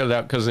cancer. We cut it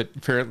out because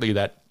apparently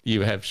that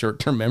you have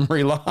short-term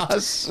memory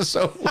loss.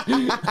 So,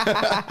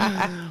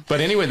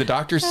 but anyway, the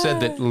doctors said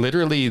that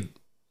literally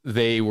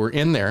they were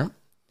in there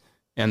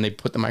and they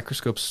put the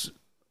microscopes,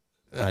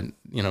 down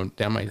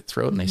my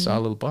throat and they saw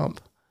a little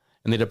bump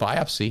and they did a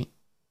biopsy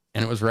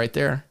and it was right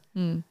there.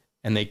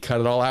 And they cut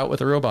it all out with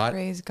a robot.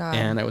 Praise God.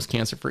 And I was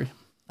cancer-free.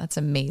 That's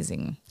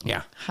amazing.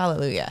 Yeah.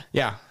 Hallelujah.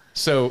 Yeah.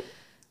 So,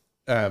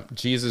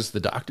 Jesus, the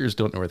doctors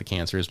don't know where the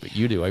cancer is, but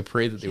you do. I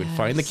pray that they would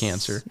find the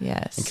cancer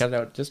and cut it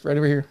out just right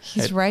over here.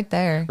 He's right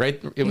there.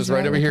 Right. It was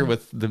right over here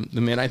with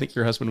the man. I think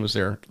your husband was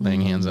there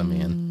laying hands on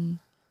me and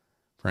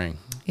praying.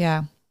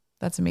 Yeah.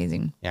 That's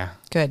amazing. Yeah.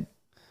 Good.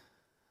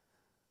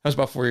 That was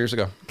about 4 years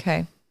ago.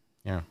 Okay.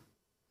 Yeah.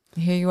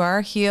 Here you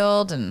are,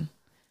 healed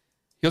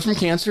from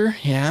cancer.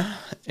 Yeah.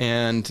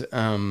 And,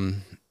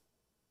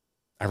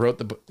 I wrote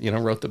the book,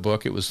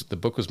 the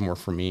book was more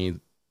for me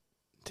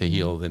to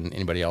heal than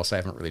anybody else. I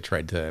haven't really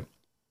tried to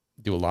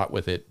do a lot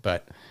with it,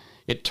 but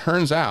it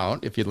turns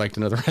out, if you'd like to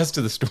know the rest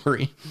of the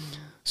story.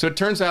 So it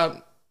turns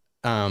out,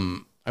 I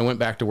went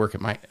back to work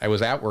I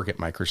was at work at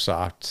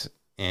Microsoft,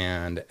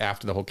 and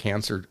after the whole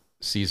cancer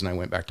season, I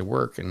went back to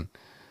work and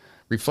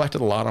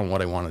reflected a lot on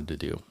what I wanted to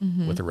do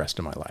with the rest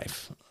of my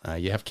life.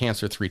 You have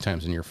cancer 3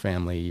 times in your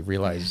family, you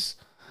realize.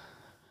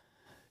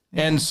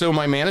 And so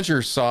my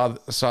manager saw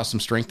some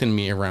strength in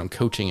me around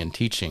coaching and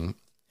teaching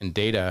and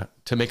data.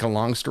 To make a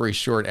long story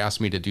short, asked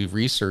me to do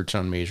research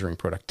on measuring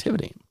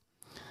productivity.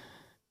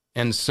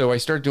 And so I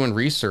started doing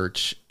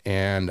research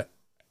and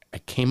I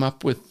came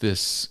up with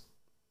this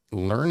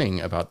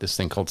learning about this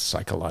thing called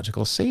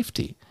psychological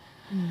safety.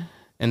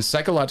 And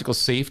psychological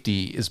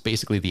safety is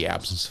basically the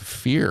absence of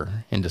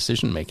fear in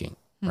decision-making,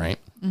 right?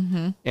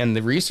 And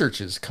the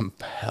research is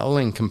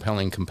compelling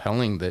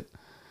that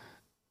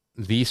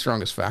the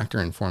strongest factor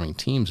in forming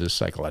teams is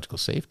psychological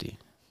safety.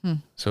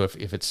 So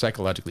if it's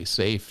psychologically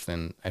safe,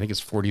 then I think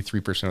it's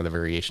 43% of the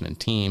variation in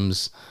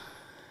teams.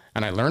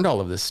 And I learned all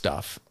of this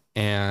stuff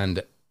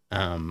and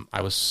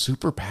I was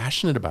super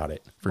passionate about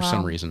it for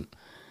some reason.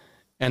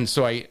 And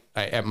so I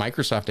at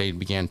Microsoft, I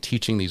began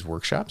teaching these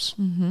workshops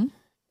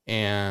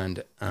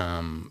and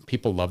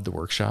people loved the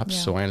workshops.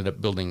 So I ended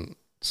up building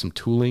some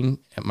tooling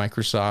at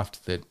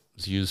Microsoft that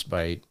was used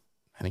by,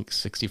 I think,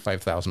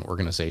 65,000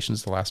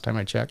 organizations the last time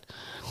I checked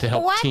to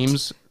help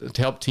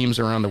teams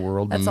around the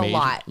world. That's a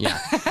lot. Yeah.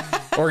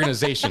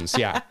 Organizations.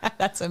 Yeah.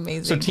 That's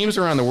amazing. So teams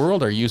around the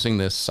world are using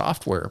this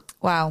software.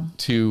 Wow.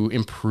 To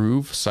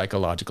improve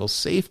psychological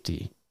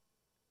safety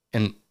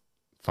and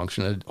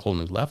function at a whole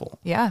new level.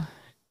 Yeah.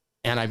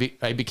 And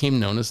I became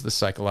known as the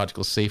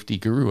psychological safety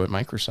guru at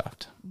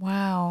Microsoft.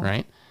 Wow.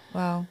 Right?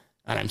 Wow.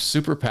 And I'm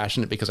super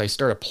passionate because I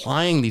start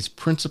applying these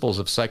principles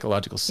of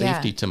psychological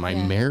safety to my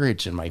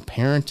marriage and my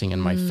parenting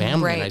and my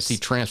family. And I see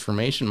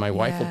transformation. My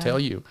wife will tell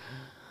you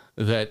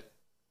that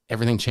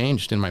everything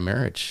changed in my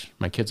marriage.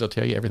 My kids will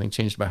tell you everything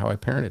changed about how I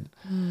parented.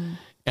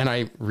 And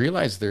I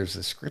realized there's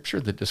a scripture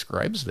that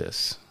describes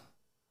this.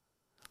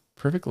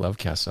 Perfect love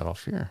casts out all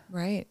fear.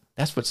 Right.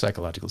 That's what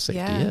psychological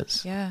safety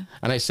is. Yeah.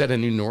 And I set a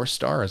new North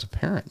Star as a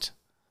parent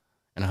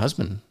and a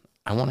husband.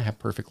 I want to have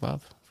perfect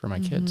love for my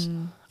kids.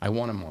 I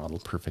want to model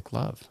perfect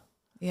love.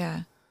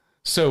 Yeah.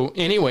 So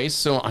anyway,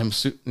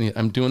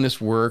 I'm doing this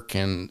work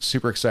and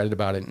super excited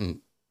about it and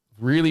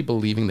really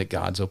believing that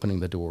God's opening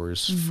the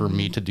doors for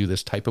me to do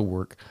this type of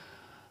work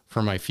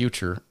for my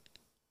future.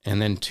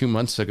 And then 2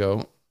 months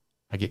ago,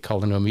 I get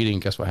called into a meeting.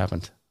 Guess what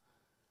happened?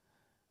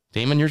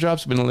 Damon, your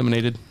job's been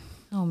eliminated.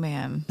 Oh,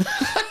 man.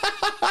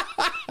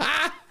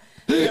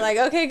 You're like,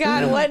 okay,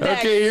 God, what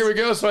next? Okay, here we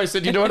go. So I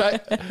said, you know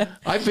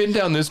what? I've been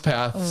down this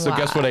path. Wow. So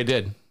guess what I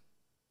did? You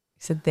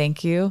said,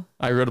 thank you.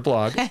 I wrote a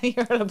blog. You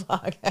wrote a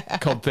blog.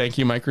 Called Thank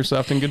You,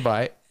 Microsoft, and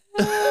Goodbye.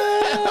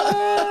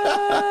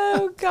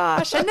 Oh,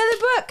 gosh. Another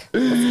book.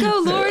 Let's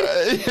go, Lord.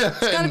 There's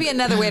got to be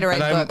another way to write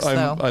books,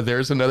 though.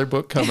 There's another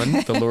book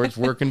coming. The Lord's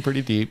working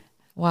pretty deep.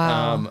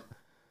 Wow.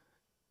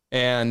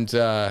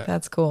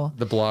 That's cool.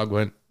 The blog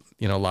went,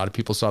 a lot of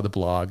people saw the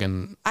blog.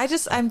 And I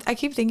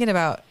keep thinking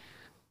about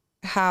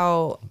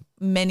how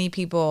many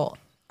people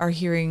are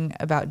hearing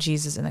about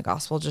Jesus in the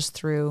gospel just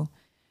through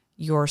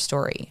your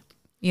story.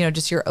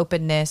 Just your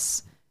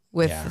openness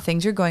with the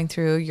things you're going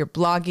through, your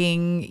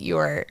blogging, you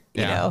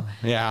know.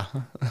 Yeah.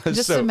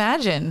 Just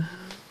imagine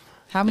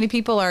how many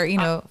people are,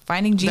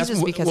 finding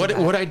Jesus because of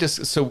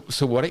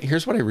that.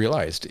 Here's what I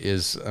realized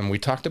is we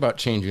talked about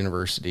Change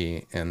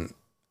University, and,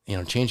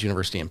 Change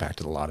University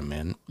impacted a lot of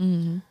men,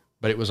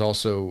 but it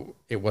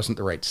wasn't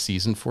the right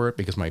season for it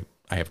because I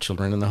have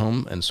children in the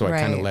home. And so I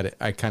kind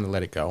of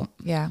let it go.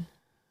 Yeah.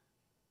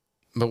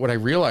 But what I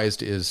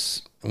realized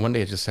is one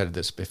day I just had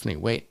this epiphany,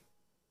 wait,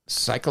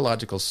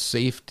 psychological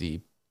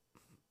safety,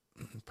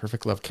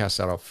 perfect love casts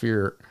out all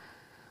fear.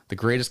 The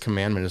greatest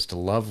commandment is to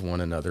love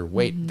one another.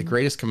 Wait, the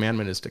greatest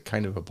commandment is to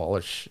kind of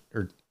abolish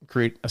or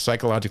create a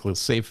psychologically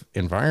safe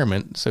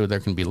environment so there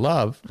can be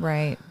love.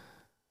 Right.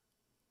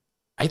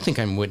 I think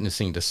I'm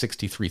witnessing to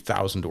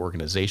 63,000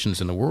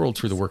 organizations in the world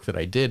through the work that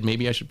I did.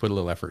 Maybe I should put a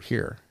little effort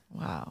here.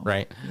 Wow.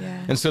 Right.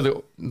 Yeah. And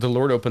so the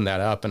Lord opened that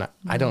up, and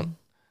I don't,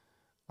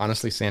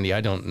 honestly, Sandy,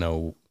 I don't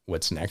know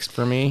what's next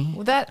for me.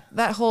 Well,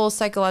 that whole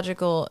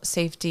psychological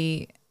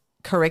safety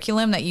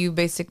curriculum that you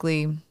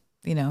basically,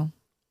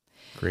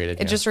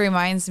 created. It just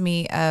reminds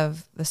me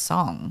of the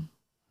song.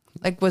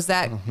 Like, was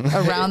that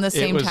around the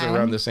same time? It was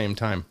around the same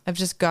time. Of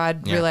just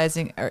God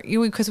realizing,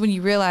 because when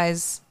you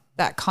realize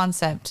that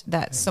concept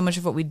that so much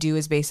of what we do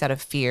is based out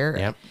of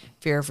fear,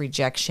 fear of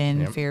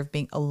rejection, fear of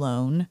being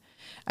alone.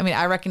 I mean,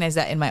 I recognize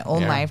that in my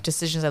own life,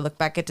 decisions. I look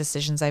back at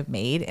decisions I've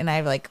made, and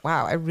I'm like,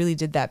 wow, I really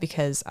did that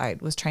because I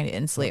was trying to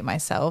insulate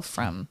myself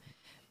from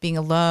being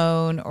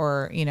alone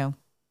or,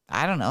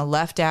 I don't know,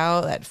 left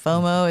out. That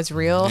FOMO is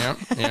real.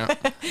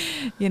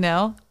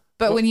 Yeah.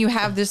 But when you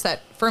have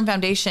that firm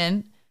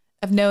foundation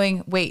of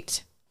knowing,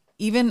 wait,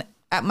 even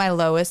at my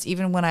lowest,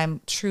 even when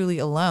I'm truly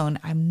alone,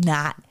 I'm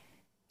not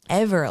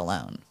ever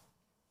alone.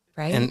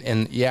 Right.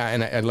 And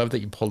I love that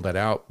you pulled that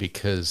out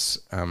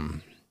because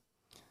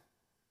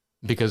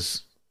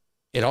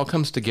it all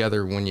comes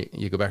together when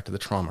you go back to the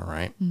trauma,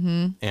 right?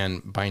 Mm-hmm.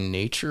 And by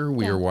nature,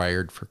 we are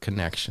wired for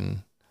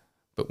connection,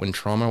 but when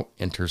trauma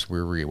enters,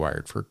 we're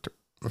rewired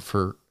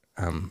for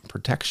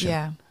protection.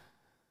 Yeah.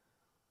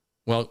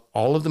 Well,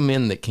 all of the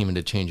men that came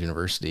into Change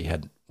University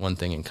had one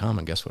thing in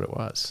common. Guess what it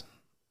was?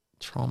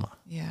 Trauma.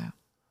 Yeah.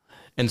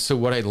 And so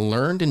what I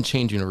learned in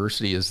Change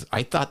University is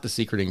I thought the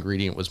secret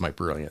ingredient was my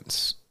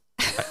brilliance.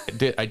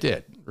 I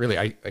did. Really,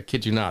 I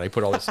kid you not. I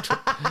put all this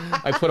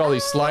I put all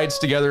these slides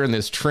together and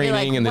this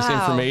training and this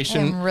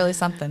information. I'm really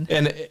something.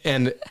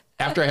 And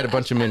after I had a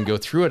bunch of men go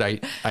through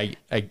it,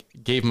 I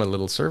gave them a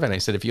little survey, and I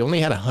said, if you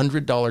only had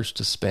 $100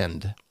 to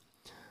spend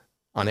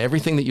on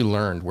everything that you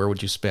learned, where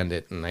would you spend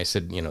it? And I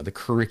said, the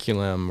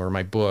curriculum or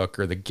my book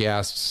or the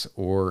guests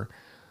or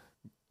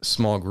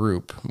small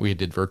group. We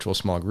did virtual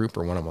small group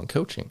or one-on-one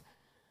coaching.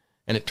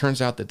 And it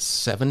turns out that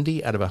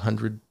 70 out of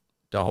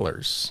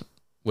 $100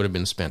 would have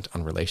been spent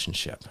on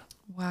relationship.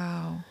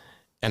 Wow.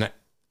 And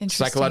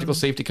psychological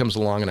safety comes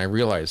along, and I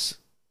realize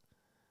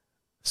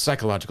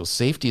psychological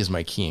safety is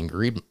my key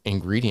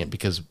ingredient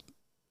because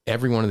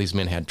every one of these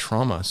men had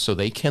trauma, so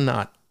they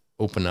cannot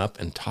open up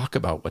and talk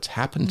about what's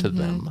happened to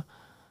them,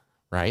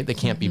 right? They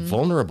can't be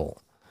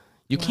vulnerable.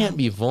 You can't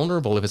be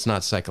vulnerable if it's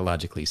not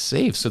psychologically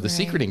safe. So the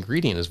secret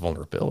ingredient is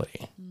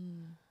vulnerability.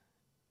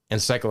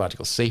 And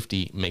psychological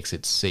safety makes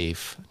it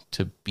safe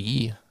to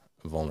be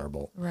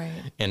vulnerable.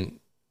 Right.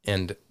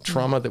 And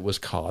trauma that was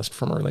caused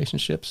from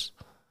relationships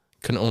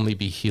can only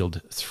be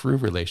healed through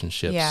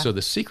relationships. Yeah. So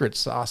the secret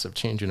sauce of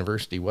Change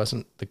University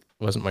wasn't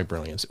my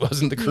brilliance. It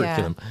wasn't the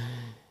curriculum. Yeah.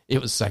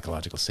 It was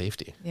psychological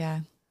safety.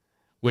 Yeah.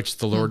 Which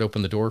the Lord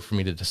opened the door for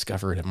me to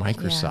discover it at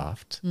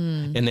Microsoft.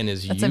 Yeah. And then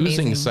is That's using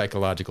amazing.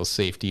 Psychological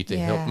safety to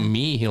help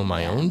me heal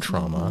my own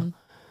trauma,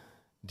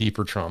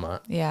 deeper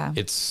trauma. Yeah.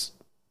 It's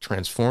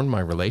transformed my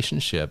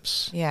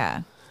relationships.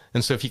 Yeah.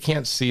 And so if you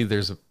can't see,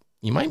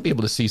 you might be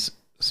able to see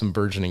some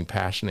burgeoning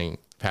passion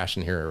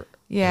here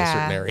in a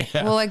certain area.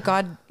 Well, like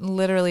God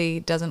literally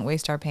doesn't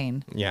waste our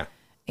pain. Yeah.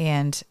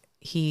 And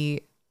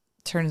he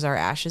turns our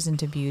ashes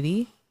into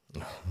beauty,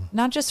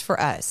 not just for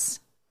us,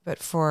 but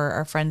for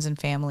our friends and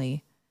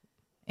family.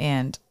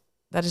 And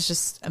that is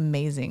just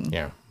amazing.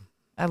 Yeah.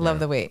 I love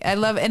the way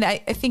and I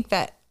think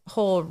that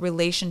whole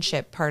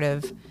relationship part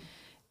of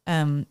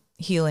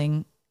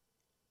healing,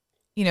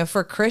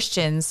 for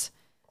Christians,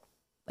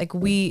 like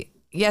we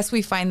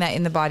find that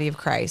in the body of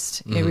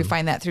Christ. You know, we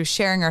find that through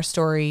sharing our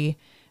story,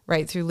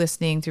 right? Through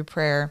listening, through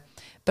prayer.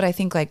 But I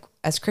think like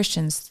as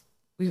Christians,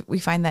 we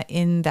find that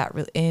in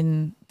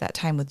that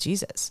time with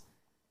Jesus,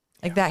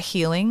 like that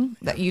healing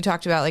that you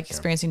talked about, like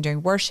experiencing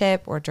during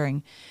worship or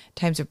during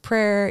times of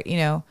prayer, you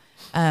know,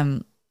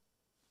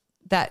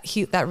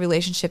 that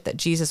relationship that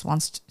Jesus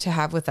wants to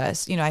have with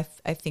us. You know,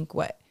 I think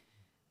what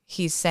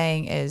he's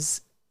saying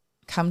is,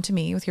 come to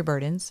me with your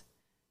burdens.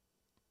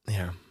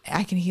 Yeah.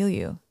 I can heal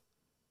you.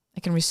 I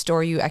can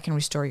restore you. I can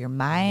restore your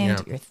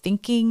mind, your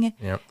thinking,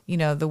 you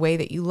know, the way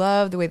that you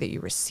love, the way that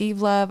you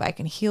receive love. I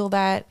can heal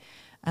that.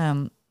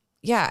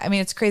 Yeah. I mean,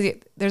 it's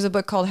crazy. There's a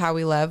book called How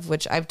We Love,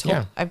 which I've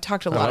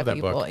talked to a lot of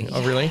people. Book.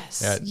 Oh, really?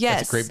 Yeah.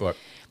 Yes. It's a great book.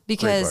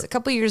 Because a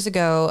couple of years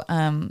ago,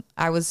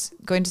 I was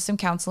going to some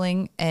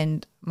counseling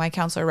and my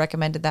counselor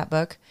recommended that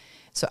book.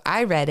 So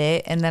I read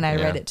it and then I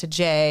read it to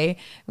Jay.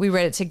 We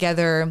read it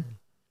together.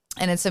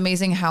 And it's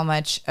amazing how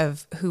much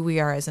of who we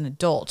are as an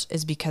adult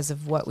is because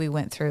of what we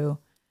went through.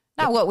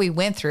 Not what we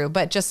went through,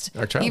 but just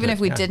even if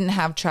we didn't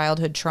have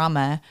childhood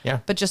trauma,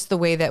 but just the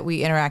way that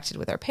we interacted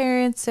with our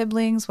parents,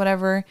 siblings,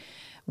 whatever,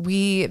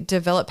 we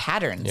develop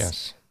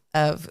patterns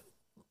of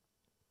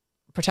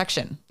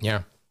protection.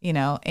 Yeah. You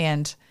know,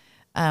 and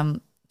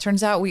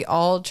turns out we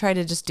all try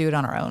to just do it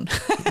on our own.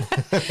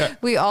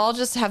 We all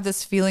just have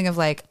this feeling of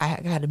like,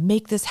 I got to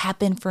make this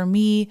happen for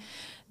me.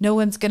 No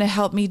one's going to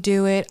help me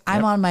do it.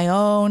 I'm on my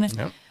own,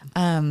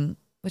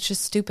 which is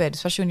stupid,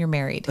 especially when you're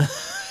married.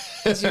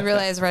 Because you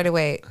realize right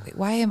away,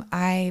 why am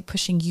I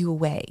pushing you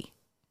away?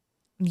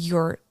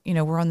 We're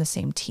on the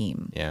same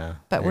team. Yeah.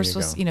 But we're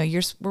supposed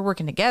to, we're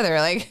working together.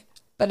 Like,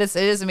 but it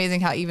is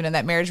amazing how even in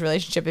that marriage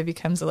relationship, it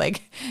becomes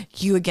like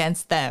you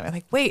against them. I'm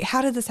like, wait,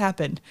 how did this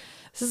happen?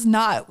 This is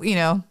not,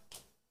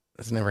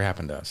 This never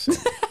happened to us.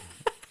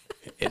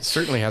 It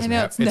certainly hasn't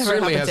happened. It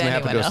certainly hasn't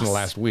happened to us in the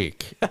last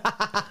week.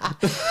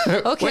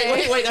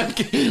 Okay.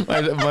 Wait.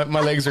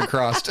 My legs are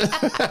crossed.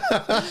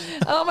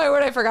 Oh my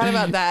word! I forgot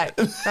about that.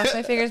 Cross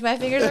my fingers. My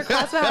fingers are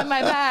crossed behind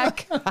my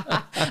back.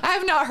 I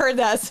have not heard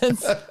that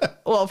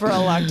for a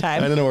long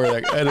time. I don't know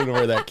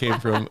where that came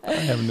from. I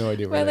have no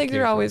idea where my legs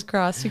are always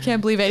crossed. You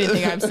can't believe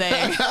anything I'm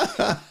saying.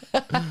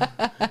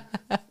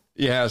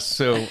 Yeah.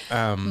 So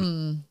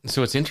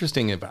what's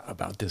interesting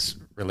about this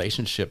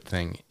relationship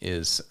thing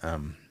is,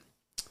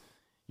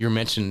 you're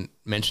mentioning,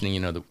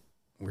 that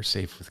we're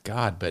safe with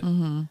God, but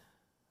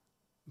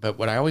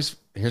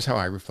here's how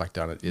I reflect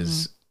on it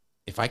is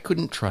if I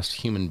couldn't trust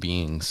human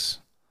beings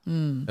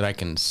that I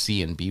can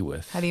see and be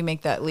with, how do you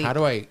make that leap? How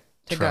do I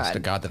trust a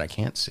God that I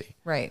can't see?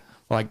 Right.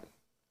 Well,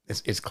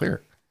 it's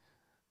clear.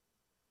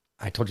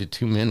 I told you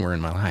 2 men were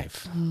in my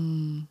life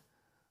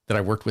that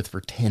I worked with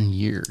for 10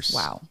 years.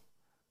 Wow.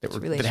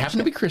 That happened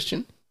to be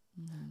Christian.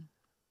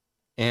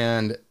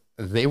 And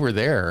they were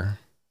there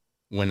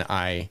when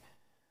I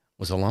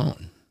was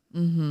alone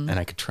and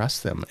I could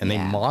trust them and they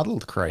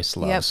modeled Christ's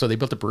love. So they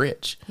built a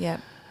bridge. Yeah.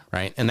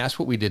 Right. And that's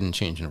what we did in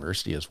Change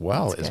University as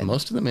well, is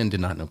most of the men did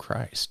not know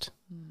Christ,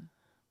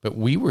 but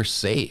we were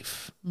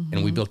safe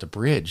and we built a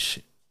bridge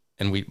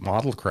and we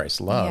modeled Christ's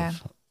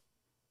love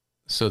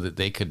so that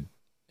they could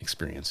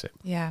experience it.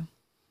 Yeah.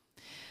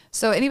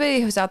 So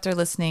anybody who's out there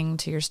listening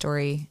to your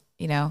story,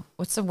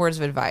 what's some words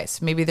of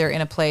advice? Maybe they're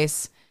in a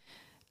place,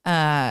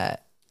 in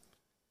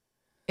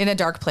a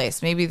dark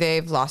place. Maybe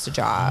they've lost a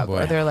job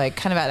or they're like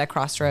kind of at a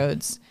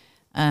crossroads.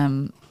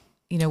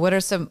 What are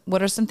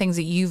some things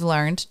that you've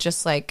learned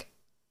just like,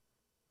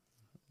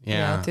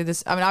 through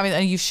this? I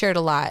mean, you've shared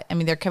a lot. I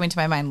mean, they're coming to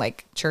my mind,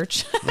 like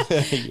church,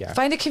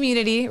 find a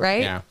community,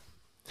 right? Yeah.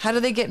 How do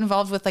they get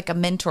involved with like a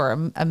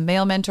mentor, a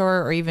male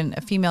mentor, or even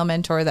a female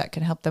mentor that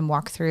can help them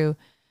walk through?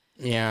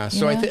 Yeah.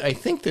 So I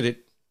think that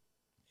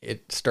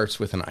it starts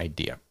with an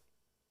idea,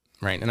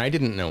 right? And I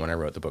didn't know when I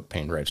wrote the book,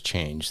 Pain Drives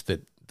Change,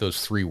 that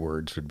those 3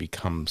 words would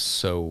become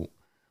so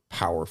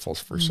powerful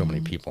for so many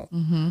people.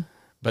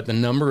 But the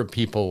number of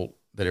people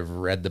that have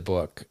read the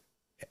book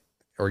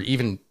or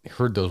even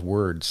heard those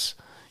words,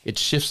 it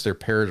shifts their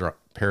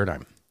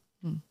paradigm,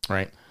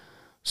 right?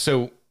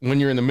 So when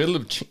you're in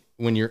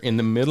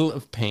the middle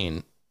of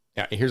pain,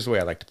 here's the way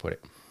I like to put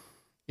it.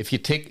 If you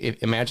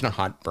imagine a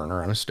hot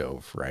burner on a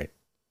stove, right?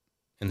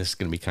 And this is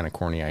going to be kind of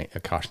corny, I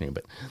caution you,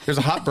 but there's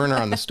a hot burner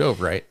on the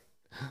stove, right?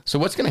 So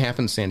what's going to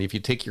happen, Sandy, if you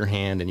take your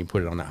hand and you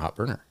put it on that hot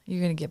burner? You're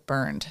going to get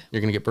burned.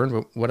 You're going to get burned,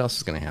 but what else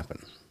is going to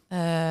happen?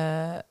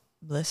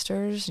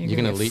 Blisters. You're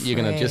going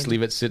to just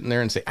leave it sitting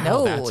there and say,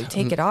 no,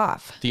 take it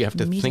off. Do you have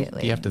to think?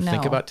 Do you have to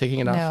think about taking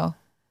it off? No.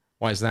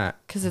 Why is that?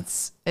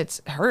 Because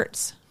it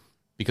hurts.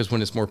 Because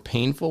when it's more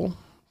painful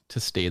to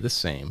stay the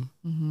same,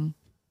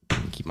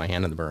 keep my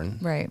hand on the burn,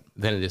 right?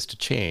 Than it is to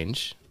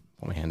change,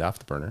 pull my hand off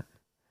the burner.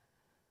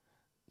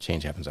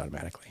 Change happens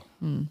automatically.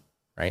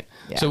 Right.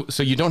 Yeah.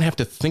 So you don't have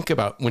to think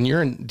about, when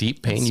you're in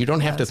deep pain, you don't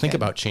have to think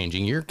about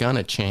changing. You're going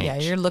to change. Yeah.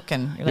 You're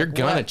looking. You're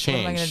going to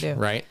change. What am I going to do?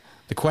 Right.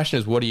 The question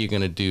is, what are you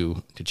going to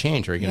do to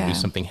change? Are you going to do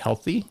something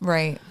healthy?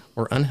 Right.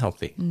 Or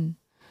unhealthy?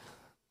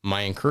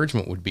 My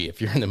encouragement would be,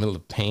 if you're in the middle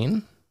of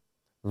pain,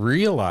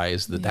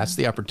 realize that that's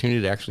the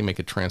opportunity to actually make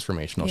a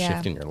transformational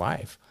shift in your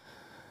life.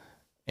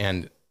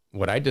 And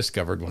what I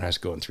discovered when I was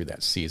going through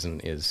that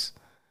season is,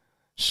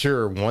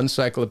 sure, 1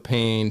 cycle of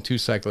pain, 2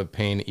 cycle of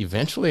pain.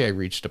 Eventually I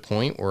reached a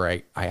point where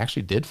I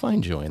actually did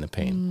find joy in the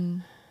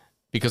pain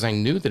because I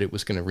knew that it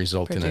was going to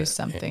result in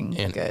something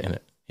good.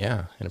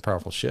 In a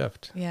powerful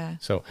shift. Yeah.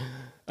 So,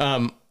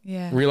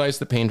 realize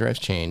the pain drives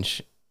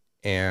change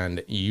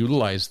and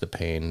utilize the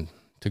pain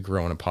to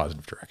grow in a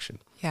positive direction.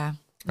 Yeah.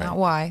 Right? Not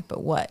why,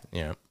 but what.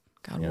 Yeah.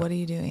 God, what are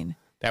you doing?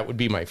 That would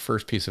be my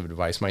first piece of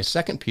advice. My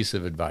second piece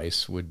of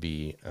advice would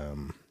be,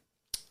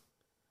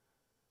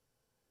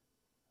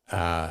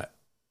 there's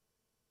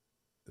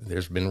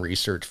been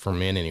research for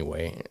men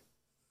anyway.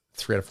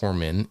 3 out of 4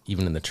 men,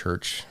 even in the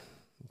church,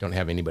 don't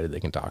have anybody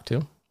they can talk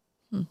to.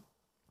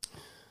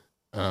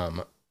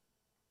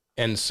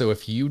 And so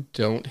if you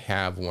don't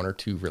have 1 or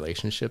 2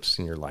 relationships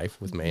in your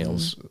life with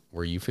males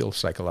where you feel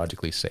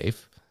psychologically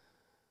safe,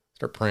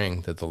 start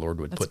praying that the Lord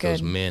would put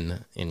those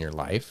men in your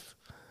life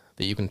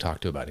that you can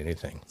talk to about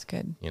anything. That's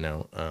good. You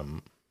know,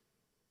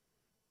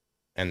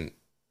 and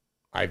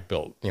I've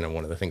built,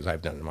 one of the things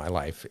I've done in my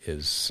life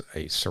is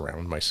I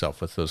surround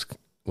myself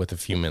with a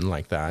few men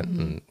like that.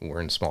 And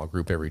we're in a small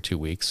group every 2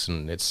 weeks,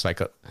 and it's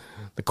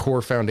the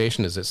core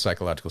foundation is it's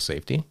psychological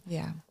safety.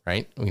 Yeah.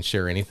 Right. We can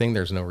share anything.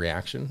 There's no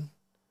reaction.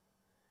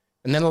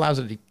 And then allows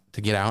it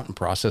to get out and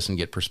process and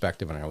get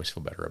perspective. And I always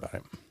feel better about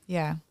it.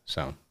 Yeah.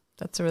 So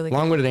that's a really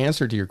long-winded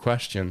answer to your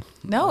question.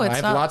 No, it's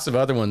not. I have lots of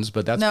other ones,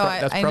 but that's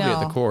probably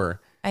at the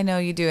core. I know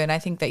you do. And I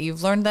think that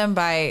you've learned them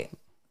by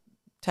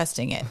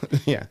testing it.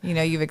 Yeah.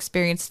 You've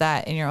experienced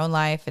that in your own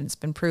life and it's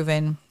been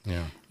proven.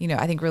 Yeah.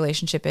 I think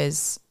relationship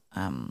is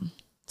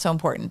so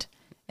important,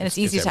 and it's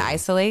easy to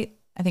isolate.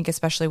 I think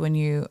especially when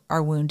you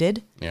are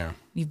wounded. Yeah.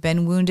 You've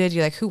been wounded.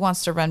 You're like, who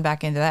wants to run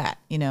back into that?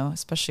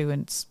 Especially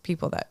when it's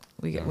people that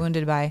we get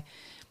wounded by.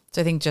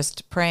 So I think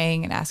just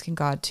praying and asking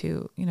God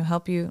to,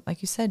 help you,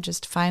 like you said,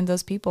 just find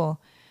those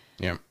people.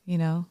 Yeah.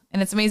 And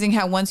it's amazing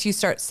how once you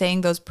start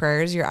saying those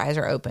prayers, your eyes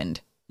are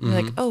opened.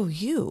 You're like, oh,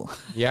 you.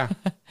 Yeah.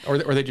 Or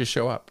they just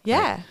show up.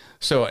 Yeah. Right?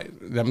 So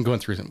I'm going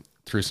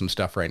through some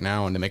stuff right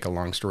now, and to make a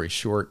long story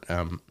short,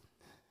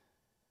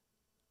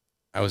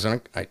 I was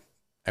on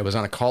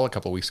a call a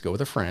couple of weeks ago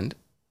with a friend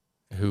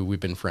who we've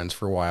been friends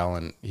for a while,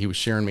 and he was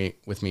sharing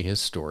with me his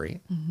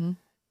story.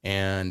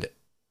 And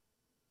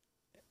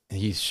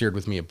he shared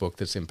with me a book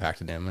that's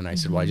impacted him. And I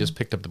said, well, I just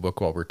picked up the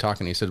book while we were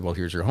talking. He said, well,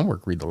 here's your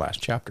homework. Read the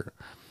last chapter.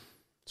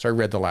 So I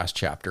read the last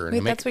chapter.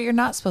 Wait, that's what you're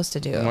not supposed to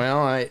do.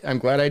 Well, I'm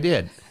glad I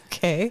did.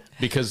 Okay.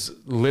 Because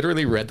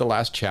literally read the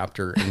last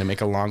chapter, and to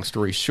make a long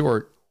story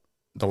short,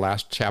 the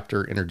last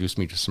chapter introduced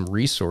me to some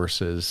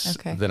resources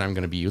that I'm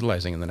going to be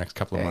utilizing in the next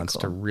couple of months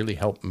to really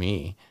help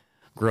me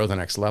grow the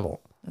next level.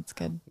 That's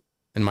good.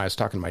 And I was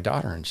talking to my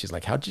daughter, and she's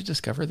like, how'd you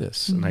discover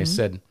this? And I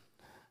said,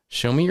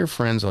 show me your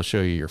friends, I'll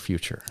show you your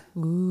future.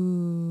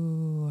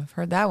 Ooh, I've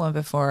heard that one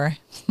before.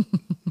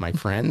 My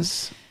friend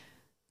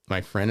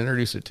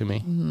introduced it to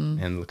me,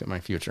 and look at my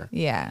future.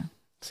 Yeah.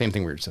 Same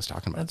thing we were just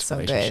talking about. That's so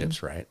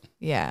relationships, good. Right?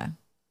 Yeah.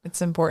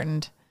 It's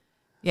important.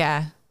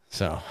 Yeah.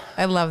 So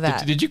I love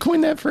that. Did you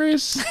coin that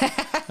phrase?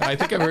 I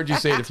think I've heard you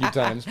say it a few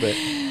times, but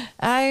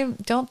I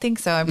don't think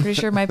so. I'm pretty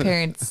sure my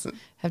parents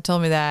have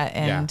told me that.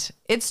 And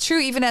it's true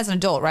even as an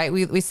adult, right?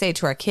 We say it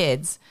to our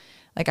kids.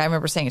 Like I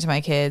remember saying it to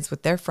my kids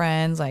with their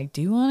friends, like,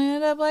 do you want to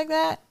end up like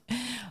that?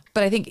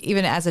 But I think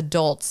even as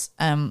adults,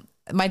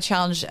 my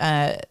challenge,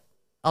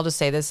 I'll just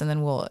say this and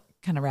then we'll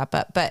kind of wrap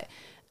up. But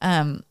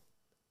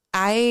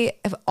I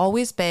have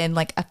always been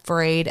like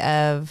afraid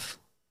of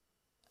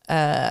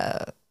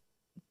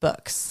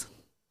books,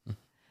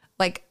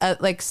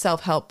 like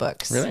self-help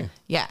books. Really?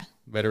 Yeah.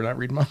 Better not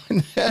read mine.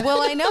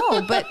 Well, I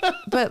know,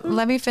 but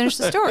let me finish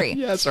the story.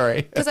 Yeah,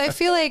 sorry. Because I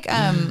feel like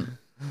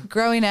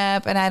growing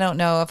up, and I don't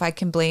know if I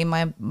can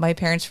blame my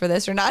parents for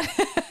this or not,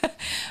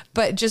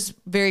 but just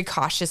very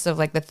cautious of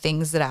like the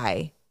things that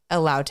I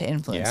allow to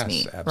influence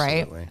me,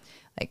 absolutely. Right?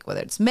 Like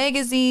whether it's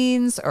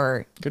magazines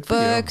or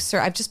books, or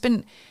I've just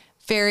been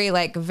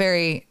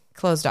very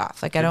closed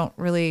off. Like I don't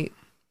really,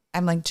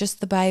 I'm like just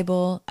the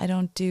Bible. I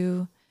don't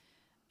do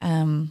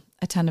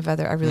a ton of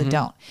other, I really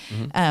don't.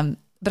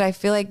 But I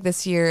feel like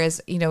this year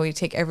is, we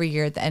take every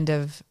year at the end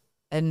of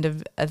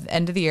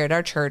the year at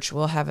our church,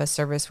 we'll have a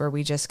service where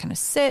we just kind of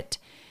sit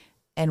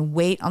and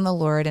wait on the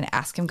Lord and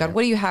ask him, God,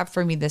 what do you have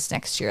for me this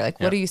next year? Like,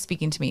 what are you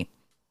speaking to me?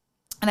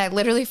 And I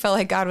literally felt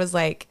like God was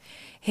like,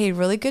 hey,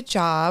 really good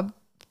job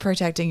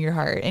protecting your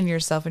heart and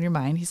yourself and your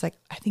mind. He's like,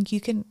 I think you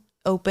can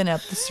open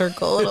up the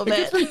circle a little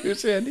bit. Good for you,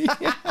 Sandy.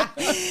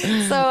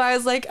 So I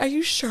was like, are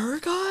you sure,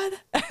 God?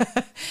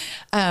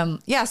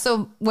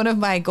 So one of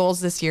my goals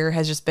this year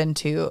has just been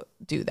to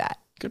do that.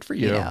 Good for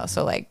you.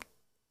 So like,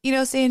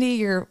 Sandy,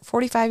 you're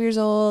 45 years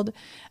old.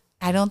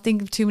 I don't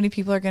think too many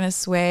people are going to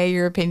sway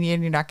your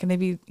opinion. You're not going to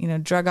be,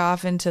 drug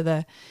off into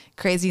the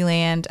crazy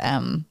land.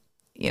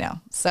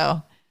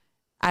 So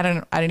I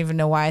don't even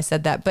know why I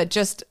said that, but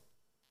just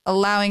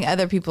allowing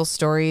other people's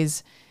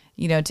stories,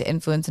 to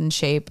influence and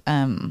shape,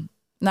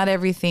 not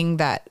everything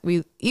that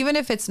even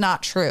if it's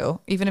not true,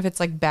 even if it's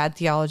like bad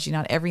theology,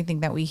 not everything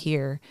that we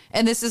hear.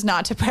 And this is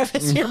not to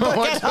preface your book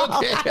at all.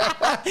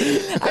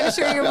 Okay. I'm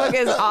sure your book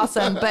is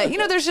awesome, but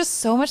there's just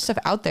so much stuff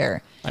out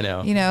there. I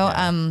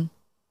know.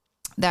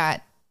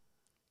 That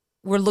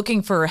we're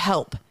looking for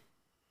help,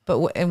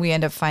 and we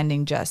end up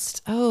finding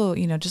just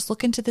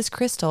look into this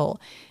crystal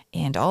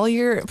and all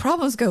your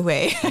problems go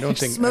away.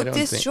 Smoke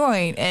this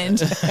joint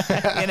and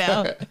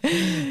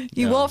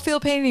you won't feel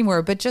pain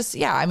anymore. But just,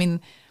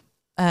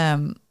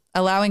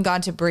 allowing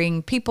God to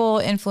bring people,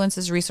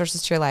 influences,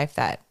 resources to your life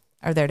that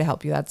are there to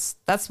help you.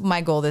 That's my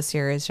goal this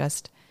year, is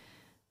just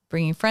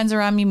bringing friends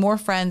around me, more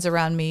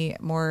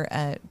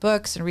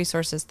books and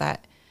resources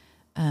that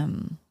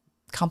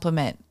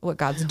complement what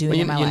God's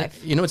doing in my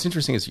life. What's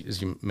interesting is,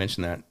 as you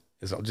mentioned that,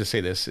 is I'll just say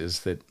this,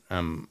 is that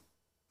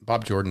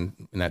Bob Jordan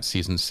in that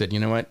season said, you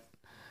know what,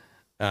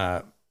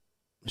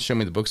 show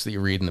me the books that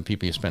you read and the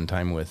people you spend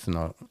time with, and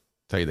I'll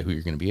tell you who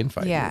you're going to be in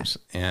 5 years.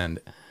 And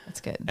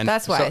that's good. And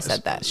that's why I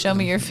said that. Show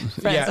me your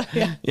friends.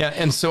 Yeah.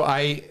 And so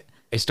I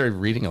started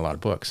reading a lot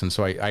of books. And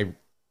so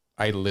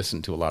I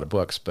listened to a lot of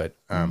books, but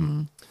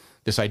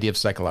this idea of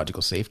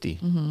psychological safety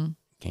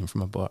came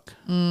from a book,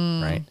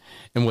 right?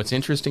 And what's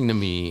interesting to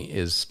me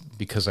is,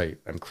 because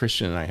I'm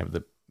Christian and I have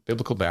the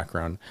biblical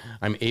background,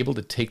 I'm able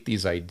to take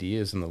these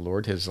ideas, and the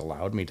Lord has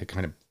allowed me to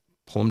kind of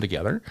pull them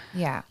together.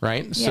 Yeah.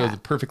 Right? Yeah. So the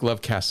perfect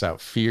love casts out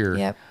fear.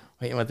 Yep.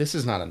 Wait, this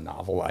is not a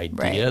novel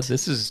idea. Right.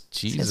 This is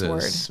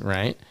Jesus,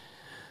 right?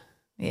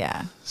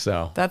 Yeah.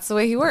 So that's the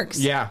way he works.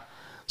 Yeah.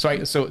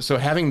 So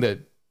having the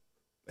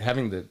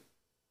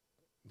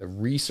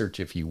research,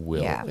 if you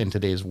will, in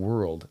today's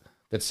world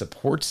that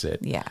supports it.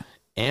 Yeah.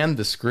 And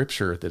the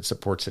scripture that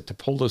supports it, to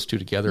pull those two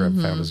together,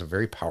 I've found is a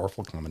very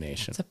powerful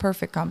combination. It's a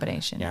perfect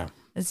combination. Yeah.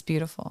 It's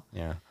beautiful.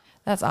 Yeah.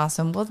 That's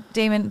awesome. Well,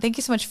 Damon, thank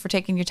you so much for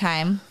taking your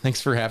time.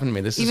 Thanks for having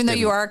me. Even though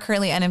you are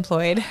currently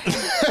unemployed.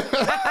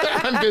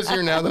 I'm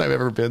busier now than I've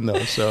ever been,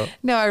 though. So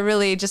no, I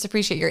really just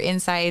appreciate your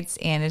insights,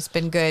 and it's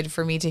been good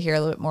for me to hear a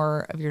little bit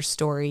more of your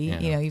story.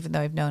 Yeah. Even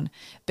though I've known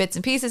bits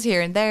and pieces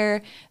here and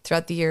there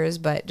throughout the years,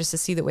 but just to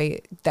see the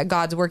way that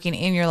God's working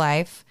in your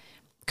life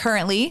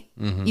currently,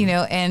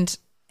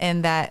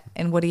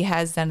 and what he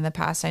has done in the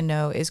past, I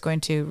know is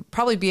going to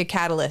probably be a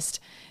catalyst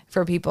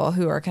for people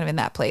who are kind of in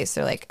that place.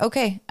 They're like,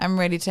 okay, I'm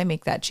ready to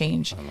make that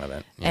change. I love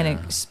it. Yeah. And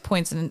it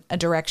points in a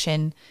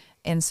direction.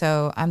 And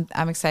so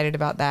I'm excited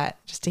about that,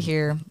 just to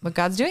hear what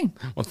God's doing.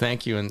 Well,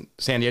 thank you. And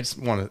Sandy, I just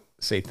want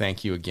to say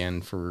thank you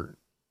again for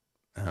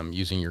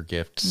using your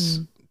gifts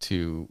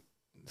to,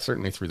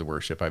 certainly through the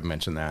worship. I've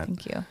mentioned that.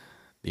 Thank you.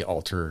 The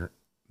altar,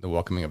 the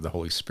welcoming of the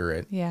Holy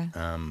Spirit. Yeah.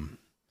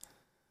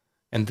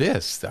 And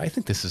I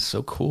think this is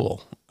so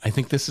cool. I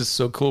think this is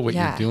so cool what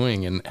you're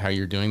doing and how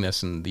you're doing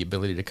this, and the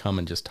ability to come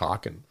and just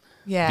talk and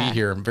be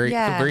here. I'm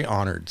very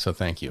honored. So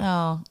thank you.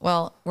 Oh,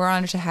 well, we're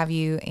honored to have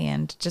you,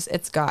 and just,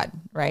 it's God,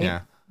 right?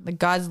 Yeah. Like,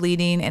 God's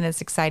leading, and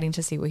it's exciting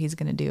to see what he's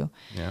going to do.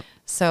 Yeah.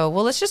 So,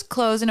 well, let's just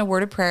close in a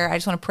word of prayer. I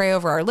just want to pray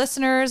over our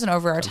listeners and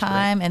over our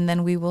time, and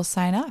then we will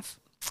sign off.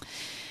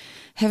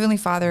 Heavenly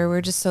Father,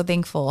 we're just so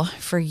thankful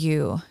for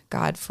you,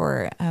 God,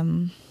 for,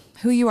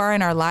 who you are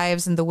in our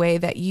lives and the way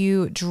that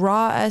you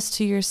draw us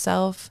to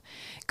yourself.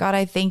 God,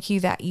 I thank you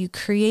that you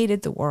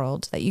created the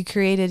world, that you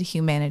created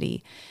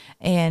humanity.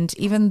 And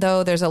even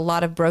though there's a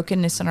lot of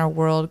brokenness in our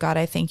world, God,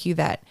 I thank you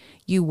that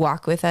you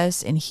walk with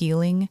us in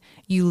healing.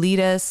 You lead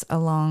us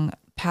along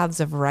paths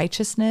of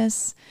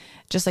righteousness.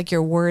 Just like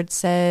your word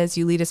says,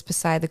 you lead us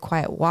beside the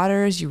quiet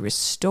waters, you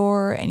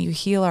restore and you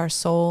heal our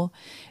soul.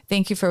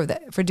 Thank you for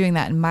doing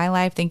that in my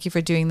life. Thank you for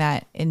doing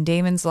that in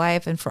Damon's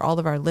life and for all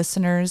of our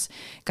listeners.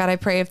 God, I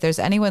pray if there's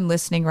anyone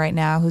listening right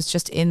now who's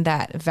just in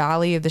that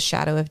valley of the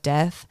shadow of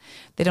death,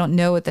 they don't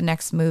know what the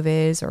next move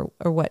is or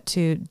what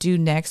to do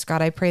next.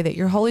 God, I pray that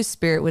your Holy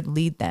Spirit would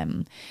lead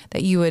them,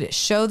 that you would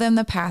show them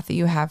the path that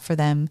you have for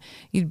them.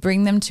 You'd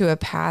bring them to a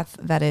path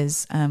that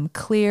is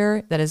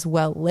clear, that is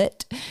well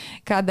lit.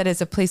 God, that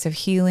is a place of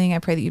healing. I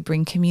pray that you'd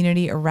bring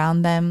community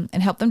around them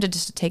and help them to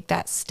just take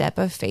that step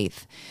of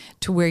faith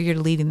to where you're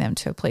leading them,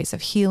 to a place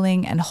of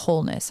healing and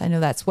wholeness. I know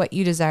that's what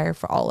you desire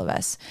for all of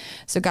us.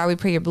 So God, we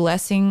pray your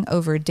blessing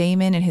over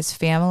Damon and his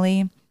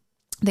family.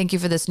 Thank you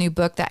for this new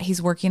book that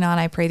he's working on.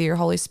 I pray that your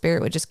Holy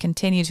Spirit would just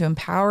continue to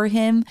empower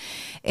him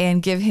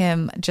and give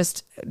him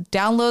just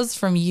downloads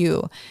from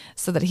you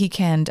so that he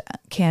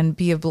can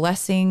be a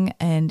blessing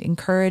and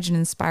encourage and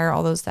inspire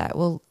all those that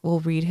will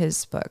read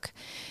his book.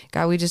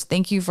 God, we just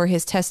thank you for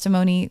his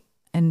testimony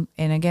and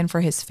again for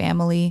his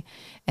family.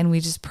 And we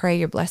just pray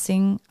your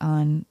blessing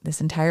on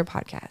this entire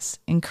podcast.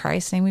 In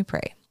Christ's name we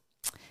pray.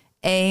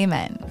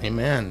 Amen.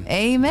 Amen.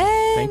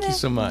 Amen. Thank you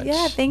so much.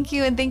 Yeah, thank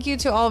you. And thank you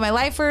to all of my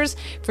lifers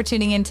for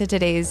tuning into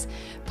today's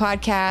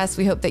podcast.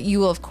 We hope that you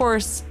will, of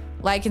course,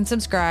 like and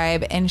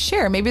subscribe and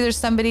share. Maybe there's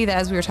somebody that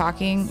as we were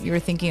talking, you were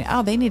thinking,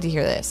 oh, they need to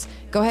hear this.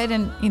 Go ahead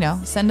and,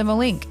 send them a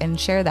link and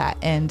share that.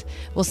 And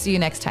we'll see you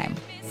next time.